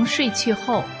朦胧睡去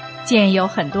后，见有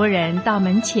很多人到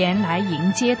门前来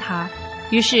迎接他，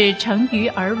于是乘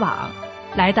舆而往，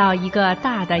来到一个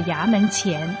大的衙门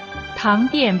前，堂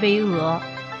殿巍峨，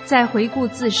再回顾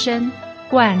自身，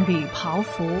冠履袍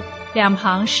服，两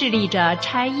旁侍立着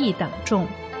差役等众，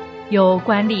有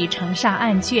官吏呈上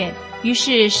案卷，于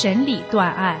是审理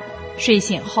断案。睡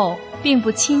醒后并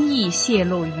不轻易泄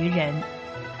露于人。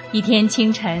一天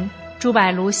清晨，朱柏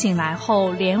庐醒来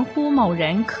后，连呼某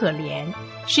人可怜，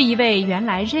是一位原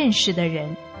来认识的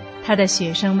人。他的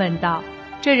学生问道：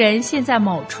这人现在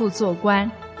某处做官，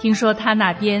听说他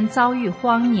那边遭遇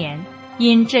荒年，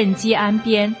因赈济安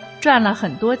边赚了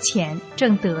很多钱，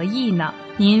正得意呢，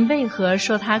您为何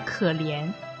说他可怜？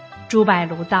朱柏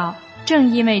庐道：正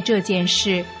因为这件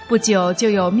事，不久就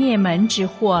有灭门之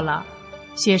祸了。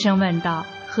学生问道：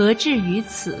何至于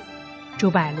此？朱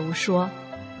柏庐说：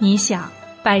你想，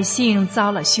百姓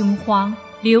遭了凶荒，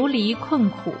流离困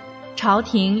苦，朝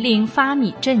廷令发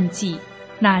米赈济，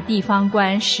那地方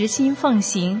官实心奉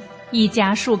行，一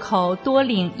家数口多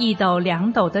领1斗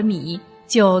2斗的米，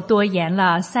就多延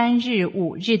了3日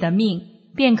5日的命，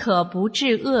便可不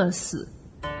致饿死。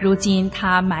如今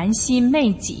他蛮心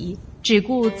昧己，只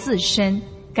顾自身，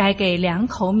该给2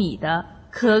口米的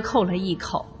克扣了1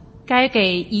口，该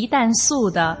给1担粟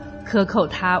的克扣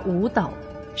他5斗，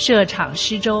设场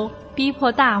施粥，逼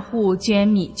迫大户捐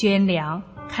米捐粮，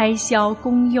开销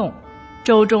公用。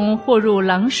粥中或入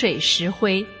冷水石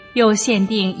灰，又限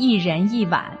定1人1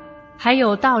碗，还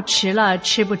有到迟了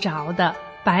吃不着的，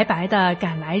白白的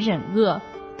赶来忍饿，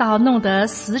倒弄得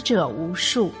死者无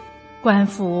数。官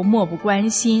府漠不关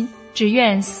心，只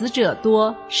愿死者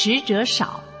多，食者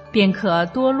少，便可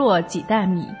多落几担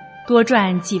米，多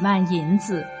赚几万银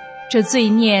子，这罪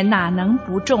孽哪能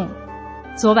不重？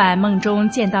昨晚梦中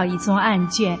见到一宗案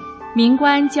卷，民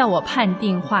官叫我判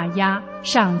定画押，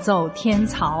上奏天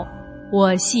曹。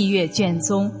我细阅卷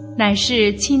宗，乃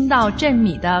是倾倒赈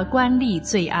米的官吏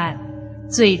罪案，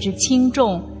罪之轻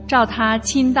重，照他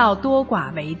倾倒多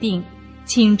寡为定，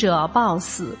轻者暴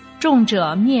死，重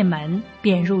者灭门，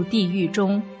贬入地狱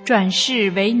中，转世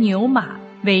为牛马，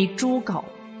为猪狗。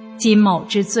今某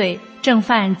之罪，正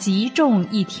犯极重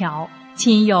一条，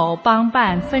亲友帮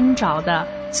办分着的，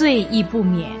罪亦不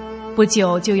免，不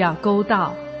久就要勾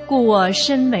到，故我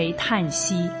深为叹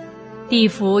息。地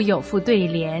府有副对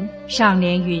联，上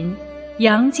联云：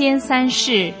阳间三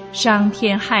世，伤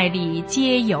天害理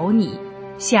皆由你。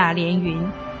下联云：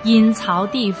阴曹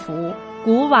地府，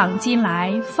古往今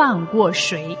来放过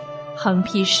谁？横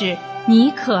批是你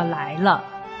可来了。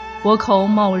我恐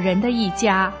某人的一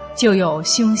家就有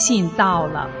凶信到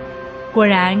了。果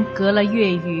然隔了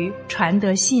月余，传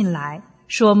得信来，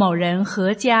说某人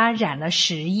何家染了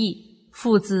10疫，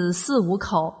父子4、5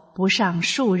口，不上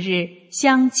数日，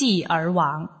相继而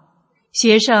亡。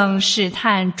学生试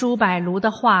探朱柏庐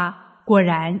的话，果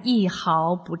然一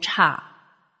毫不差。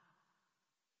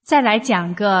再来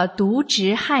讲个渎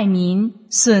职害民、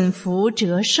损福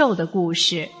折寿的故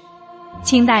事。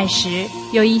清代时，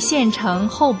有一县丞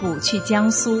候补去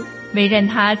江苏，委任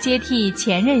他接替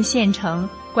前任县丞，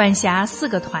管辖4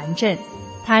个团镇。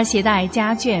他携带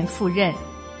家眷赴任，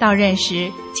到任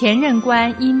时，前任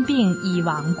官因病已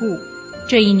亡故。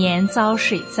这一年遭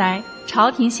水灾，朝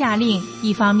廷下令，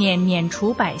一方面免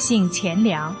除百姓钱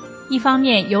粮，一方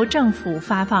面由政府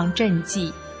发放赈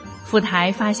济。府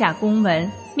台发下公文，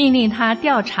命令他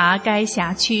调查该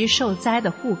辖区受灾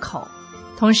的户口。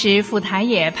同时府台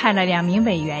也派了2名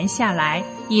委员下来，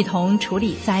一同处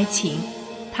理灾情。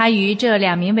他与这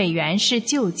2名委员是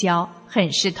旧交，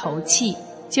很是投契，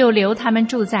就留他们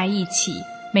住在一起，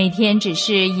每天只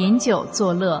是饮酒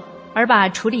作乐，而把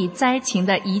处理灾情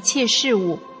的一切事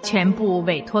务全部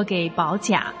委托给保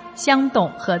甲、乡董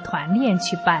和团练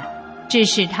去办，致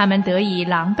使他们得以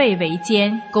狼狈为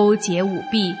奸，勾结舞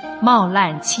弊，冒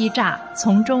滥欺诈，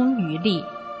从中渔利。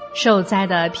受灾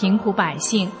的贫苦百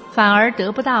姓反而得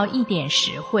不到一点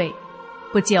实惠。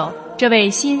不久，这位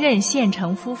新任县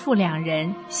丞夫妇2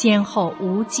人先后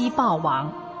无疾暴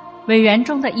亡。委员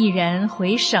中的一人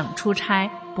回省出差，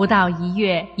不到1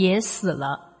月也死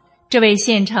了。这位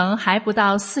县丞还不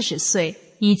到40岁，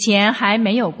以前还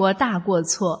没有过大过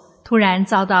错，突然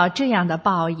遭到这样的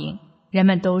报应。人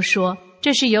们都说，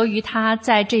这是由于他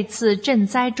在这次赈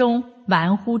灾中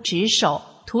玩忽职守，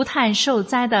涂炭受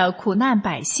灾的苦难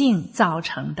百姓造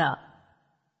成的。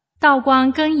道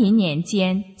光庚寅年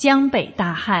间，江北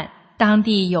大旱，当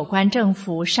地有关政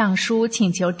府上书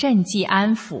请求赈济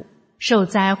安抚，受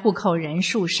灾户口人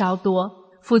数稍多，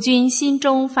府军心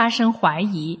中发生怀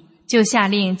疑，就下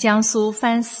令江苏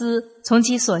藩司从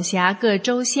其所辖各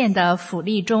州县的府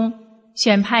吏中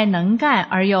选派能干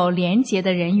而又廉洁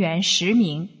的人员10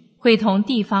名，会同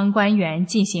地方官员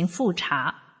进行复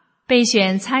查。被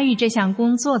选参与这项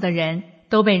工作的人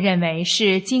都被认为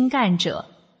是精干者，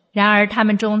然而他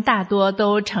们中大多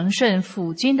都承顺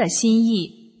府军的心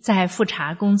意，在复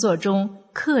查工作中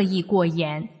刻意过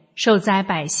严，受灾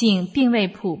百姓并未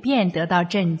普遍得到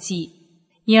赈济，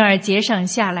因而节省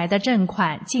下来的赈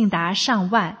款竟达上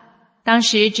万。当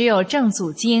时只有郑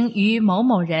祖经与某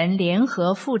某人联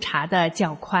合复查的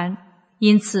较宽，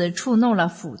因此触怒了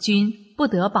府军，不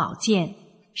得保荐。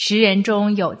10人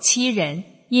中有7人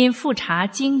因复查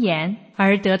精严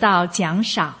而得到奖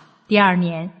赏。第2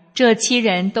年，这7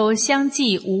人都相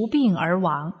继无病而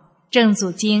亡。郑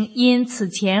祖经因此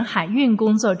前海运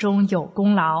工作中有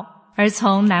功劳，而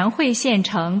从南汇县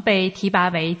城被提拔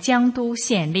为江都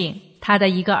县令。他的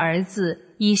一个儿子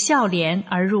以孝廉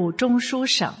而入中书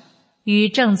省。与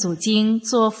郑祖经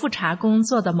做复查工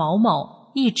作的某某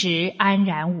一直安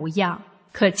然无恙，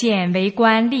可见为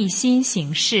官立心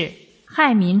行事，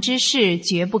害民之事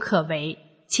绝不可为。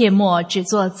切莫只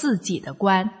做自己的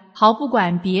官，毫不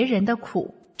管别人的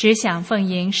苦，只想奉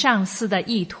迎上司的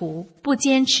意图，不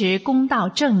坚持公道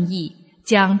正义，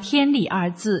将天理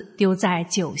2字丢在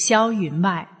九霄云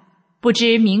外。不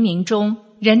知冥冥中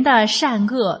人的善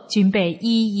恶均被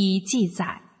一一记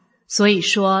载。所以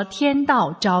说天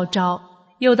道昭昭，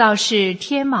又道是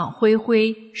天网恢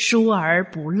恢，疏而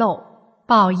不漏，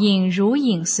报应如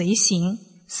影随形，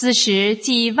斯时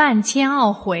既万千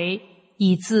懊悔，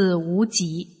以自无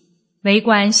极。为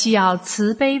官需要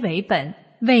慈悲为本，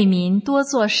为民多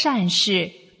做善事，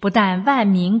不但万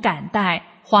民感戴，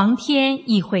皇天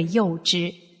亦会佑之，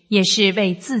也是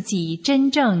为自己真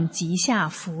正积下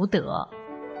福德。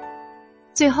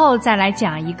最后再来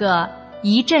讲一个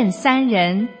一镇3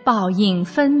人报应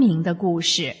分明的故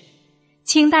事。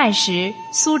清代时，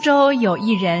苏州有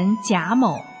一人贾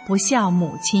某不孝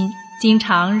母亲，经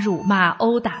常辱骂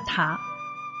殴打他。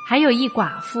还有一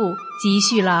寡妇积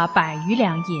蓄了100余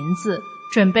两银子，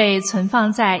准备存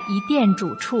放在一店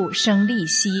主处生利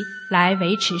息来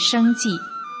维持生计，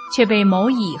却被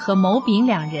某乙和某丙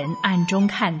2人暗中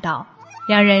看到，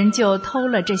两人就偷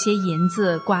了这些银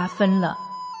子瓜分了。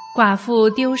寡妇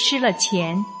丢失了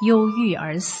钱，忧郁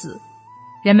而死。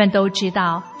人们都知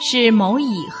道是某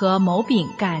乙和某丙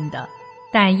干的，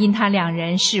但因他两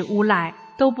人是诬赖，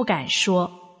都不敢说。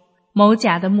某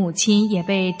甲的母亲也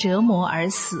被折磨而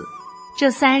死。这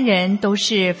三人都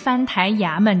是藩台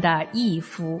衙门的义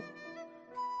夫。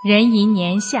壬寅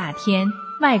年夏天，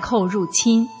外寇入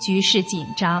侵，局势紧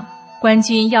张，官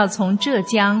军要从浙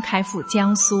江开赴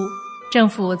江苏。政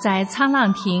府在沧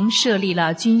浪亭设立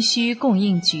了军需供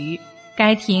应局，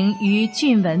该亭与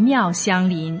郡文庙相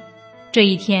邻。这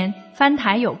一天，藩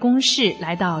台有公事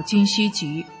来到军需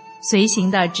局，随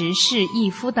行的执事、义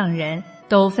夫等人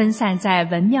都分散在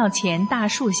文庙前大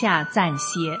树下暂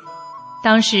歇。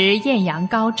当时艳阳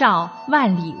高照，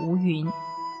万里无云。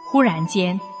忽然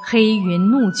间，黑云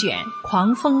怒卷，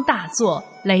狂风大作，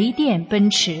雷电奔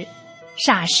驰。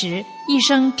霎时，一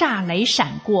声炸雷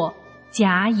闪过，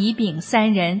甲、乙、丙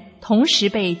三人同时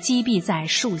被击毙在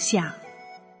树下。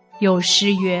有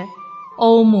诗曰：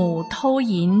欧母偷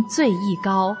银罪亦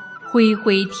高，恢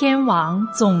恢天王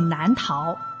总难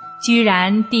逃。居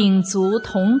然鼎足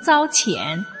同遭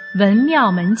谴，文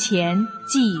庙门前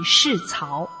祭世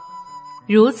曹。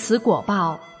如此果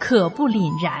报，可不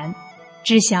凛然。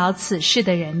知晓此事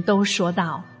的人都说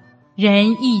道：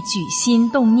人一举心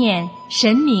动念，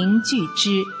神明具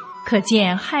知，可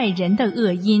见害人的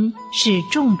恶因是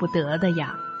重不得的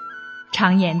呀。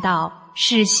常言道：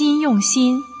使心用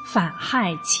心，反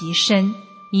害其身。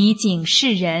以警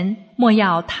示人，莫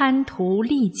要贪图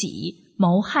利己，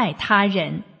谋害他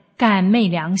人，干昧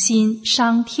良心、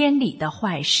伤天理的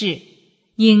坏事。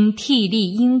应替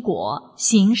立因果，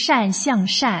行善向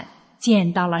善，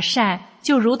见到了善，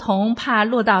就如同怕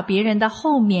落到别人的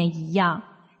后面一样；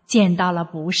见到了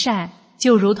不善，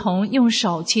就如同用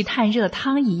手去探热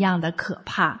汤一样的可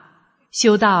怕。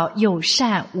修到有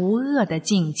善无恶的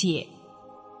境界。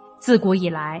自古以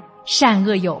来，善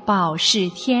恶有报是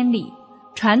天理。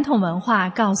传统文化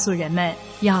告诉人们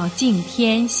要敬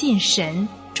天信神，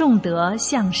重德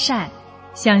向善，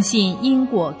相信因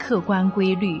果客观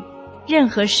规律，任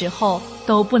何时候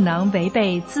都不能违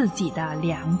背自己的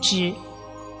良知。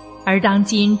而当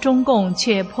今中共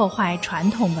却破坏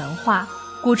传统文化，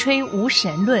鼓吹无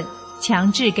神论，强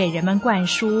制给人们灌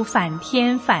输反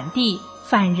天反地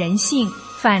反人性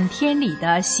反天理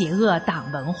的邪恶党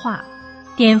文化，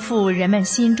颠覆人们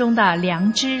心中的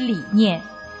良知理念，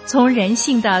从人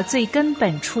性的最根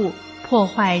本处破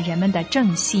坏人们的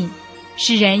正信，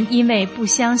使人因为不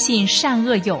相信善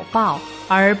恶有报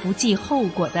而不计后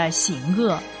果的行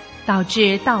恶，导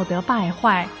致道德败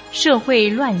坏，社会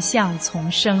乱象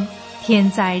丛生，天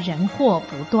灾人祸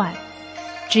不断。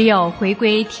只有回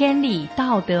归天理、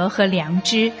道德和良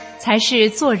知，才是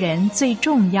做人最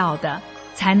重要的，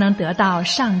才能得到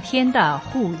上天的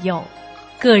护佑，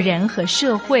个人和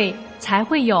社会才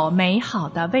会有美好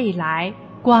的未来，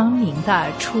光明的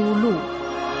出路。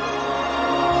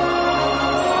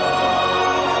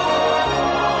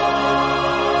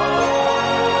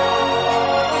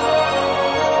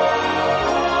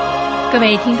各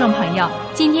位听众朋友，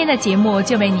今天的节目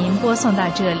就为您播送到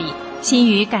这里，心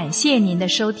语感谢您的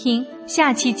收听，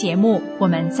下期节目我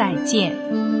们再见。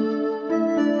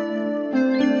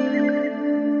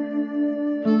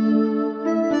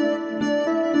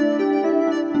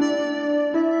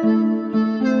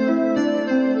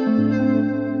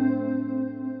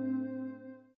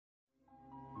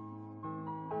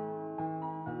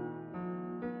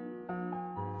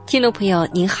听众朋友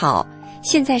您好，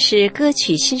现在是歌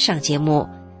曲欣赏节目，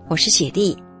我是雪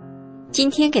莉。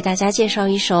今天给大家介绍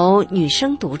一首女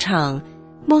声独唱《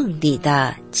梦里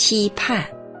的期盼》。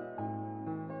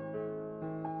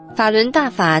法轮大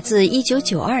法自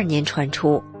1992年传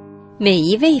出，每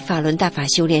一位法轮大法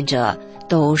修炼者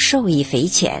都受益匪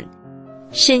浅，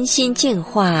身心净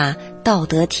化，道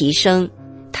德提升，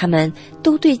他们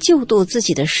都对救度自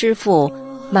己的师父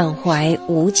满怀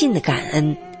无尽的感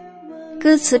恩。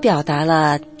歌词表达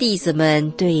了弟子们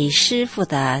对师父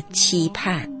的期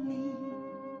盼。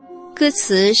歌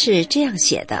词是这样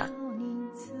写的：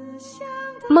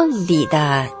梦里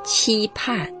的期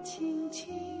盼，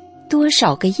多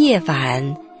少个夜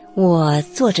晚我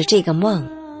做着这个梦，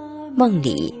梦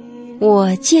里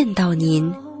我见到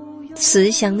您慈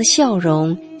祥的笑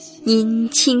容，您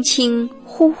轻轻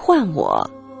呼唤我，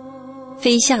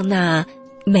飞向那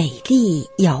美丽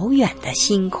遥远的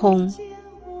星空。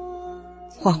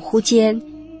恍惚间，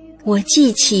我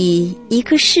记起一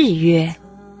个誓约，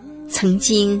曾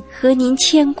经和您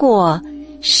签过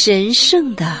神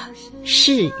圣的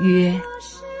誓约。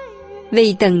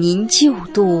为等您救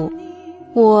度，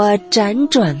我辗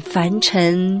转凡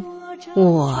尘，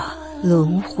我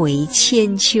轮回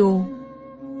千秋。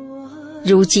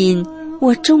如今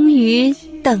我终于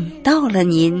等到了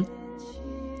您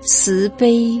慈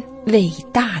悲伟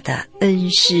大的恩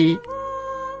师。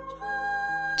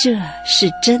这是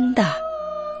真的，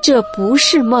这不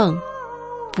是梦，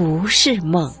不是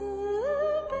梦。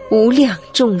无量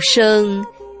众生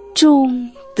终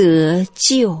得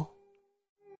救。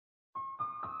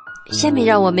下面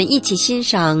让我们一起欣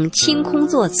赏清空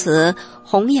作词、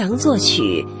弘扬作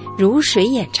曲、如水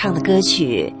演唱的歌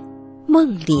曲《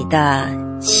梦里的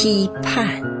期盼》。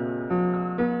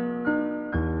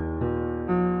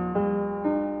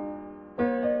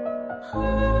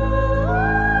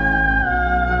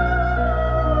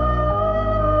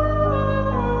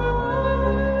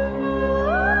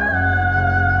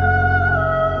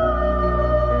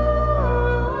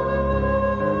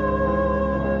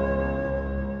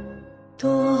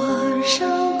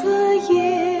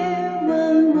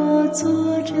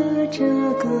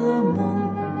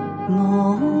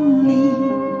梦里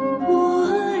我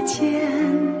见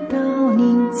到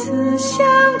您慈祥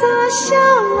的笑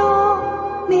容，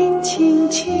您轻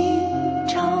轻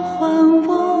召唤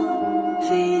我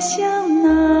飞向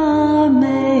那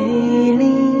美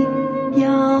丽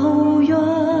遥远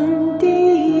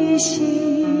的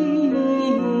星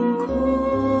空。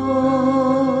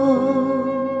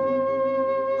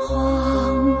恍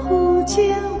惚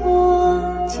间我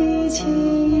记起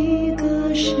一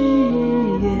个誓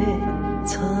约，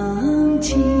曾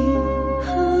经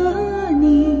和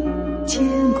你牵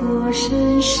过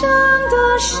深深的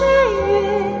誓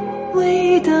约，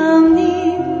为等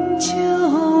您救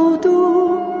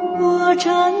度我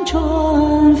辗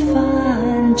转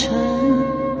凡尘，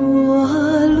我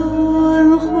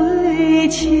轮回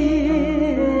千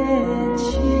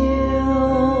秋。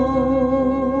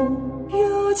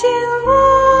又见我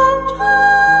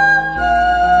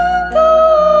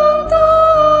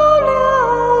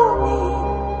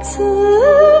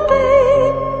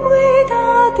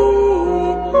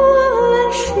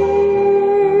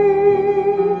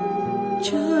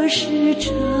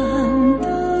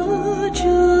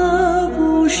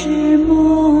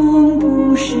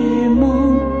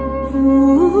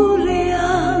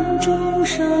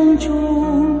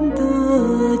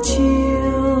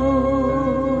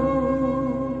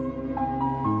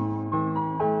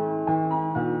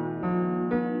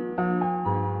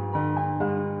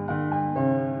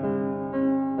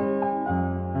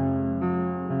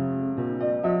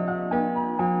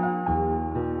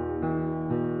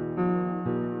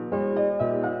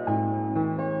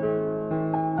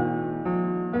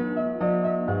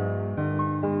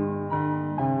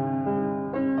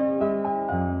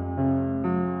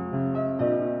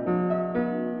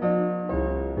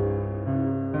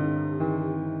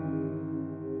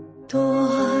多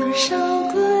少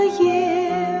个夜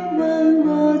晚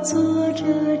我做着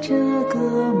这个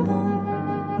梦，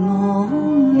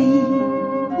梦里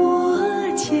我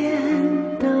见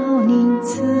到您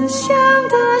慈祥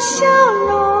的笑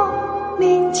容，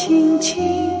您轻轻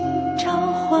召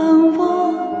唤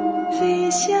我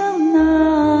飞向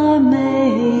那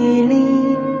美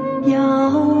丽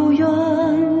遥远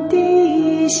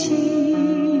的星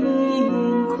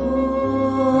空。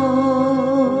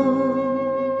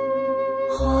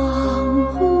恍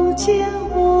惚间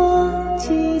我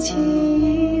记起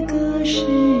一个誓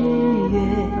约，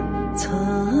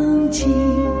曾经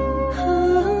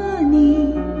和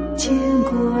你牵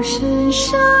过深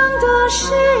深的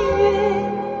誓约，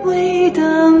为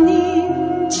等您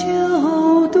救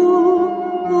度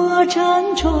我辗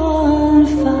转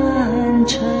凡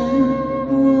尘，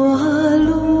我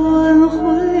轮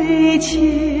回千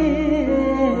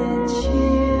秋。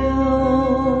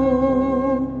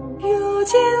又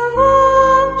见我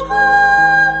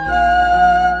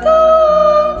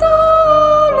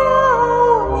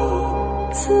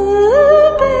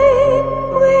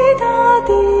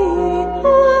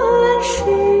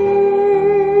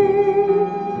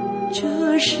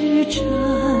是真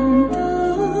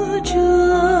的，这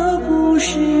不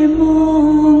是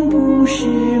梦，不是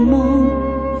梦，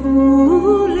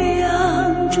无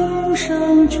量众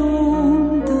生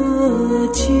中得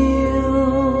救。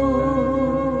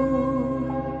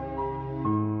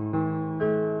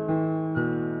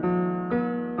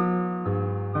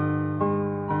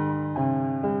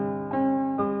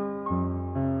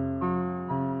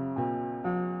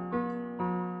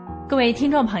各位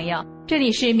听众朋友，这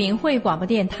里是明慧广播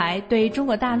电台对中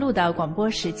国大陆的广播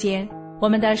时间，我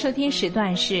们的收听时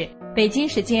段是北京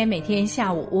时间每天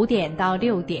下午5点到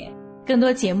6点。更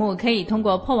多节目可以通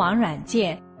过破网软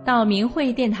件到明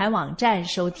慧电台网站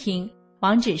收听，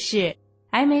网址是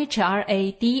mhradio.org。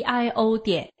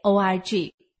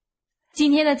今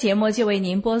天的节目就为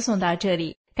您播送到这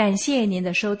里，感谢您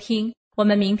的收听，我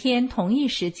们明天同一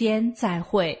时间再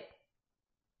会。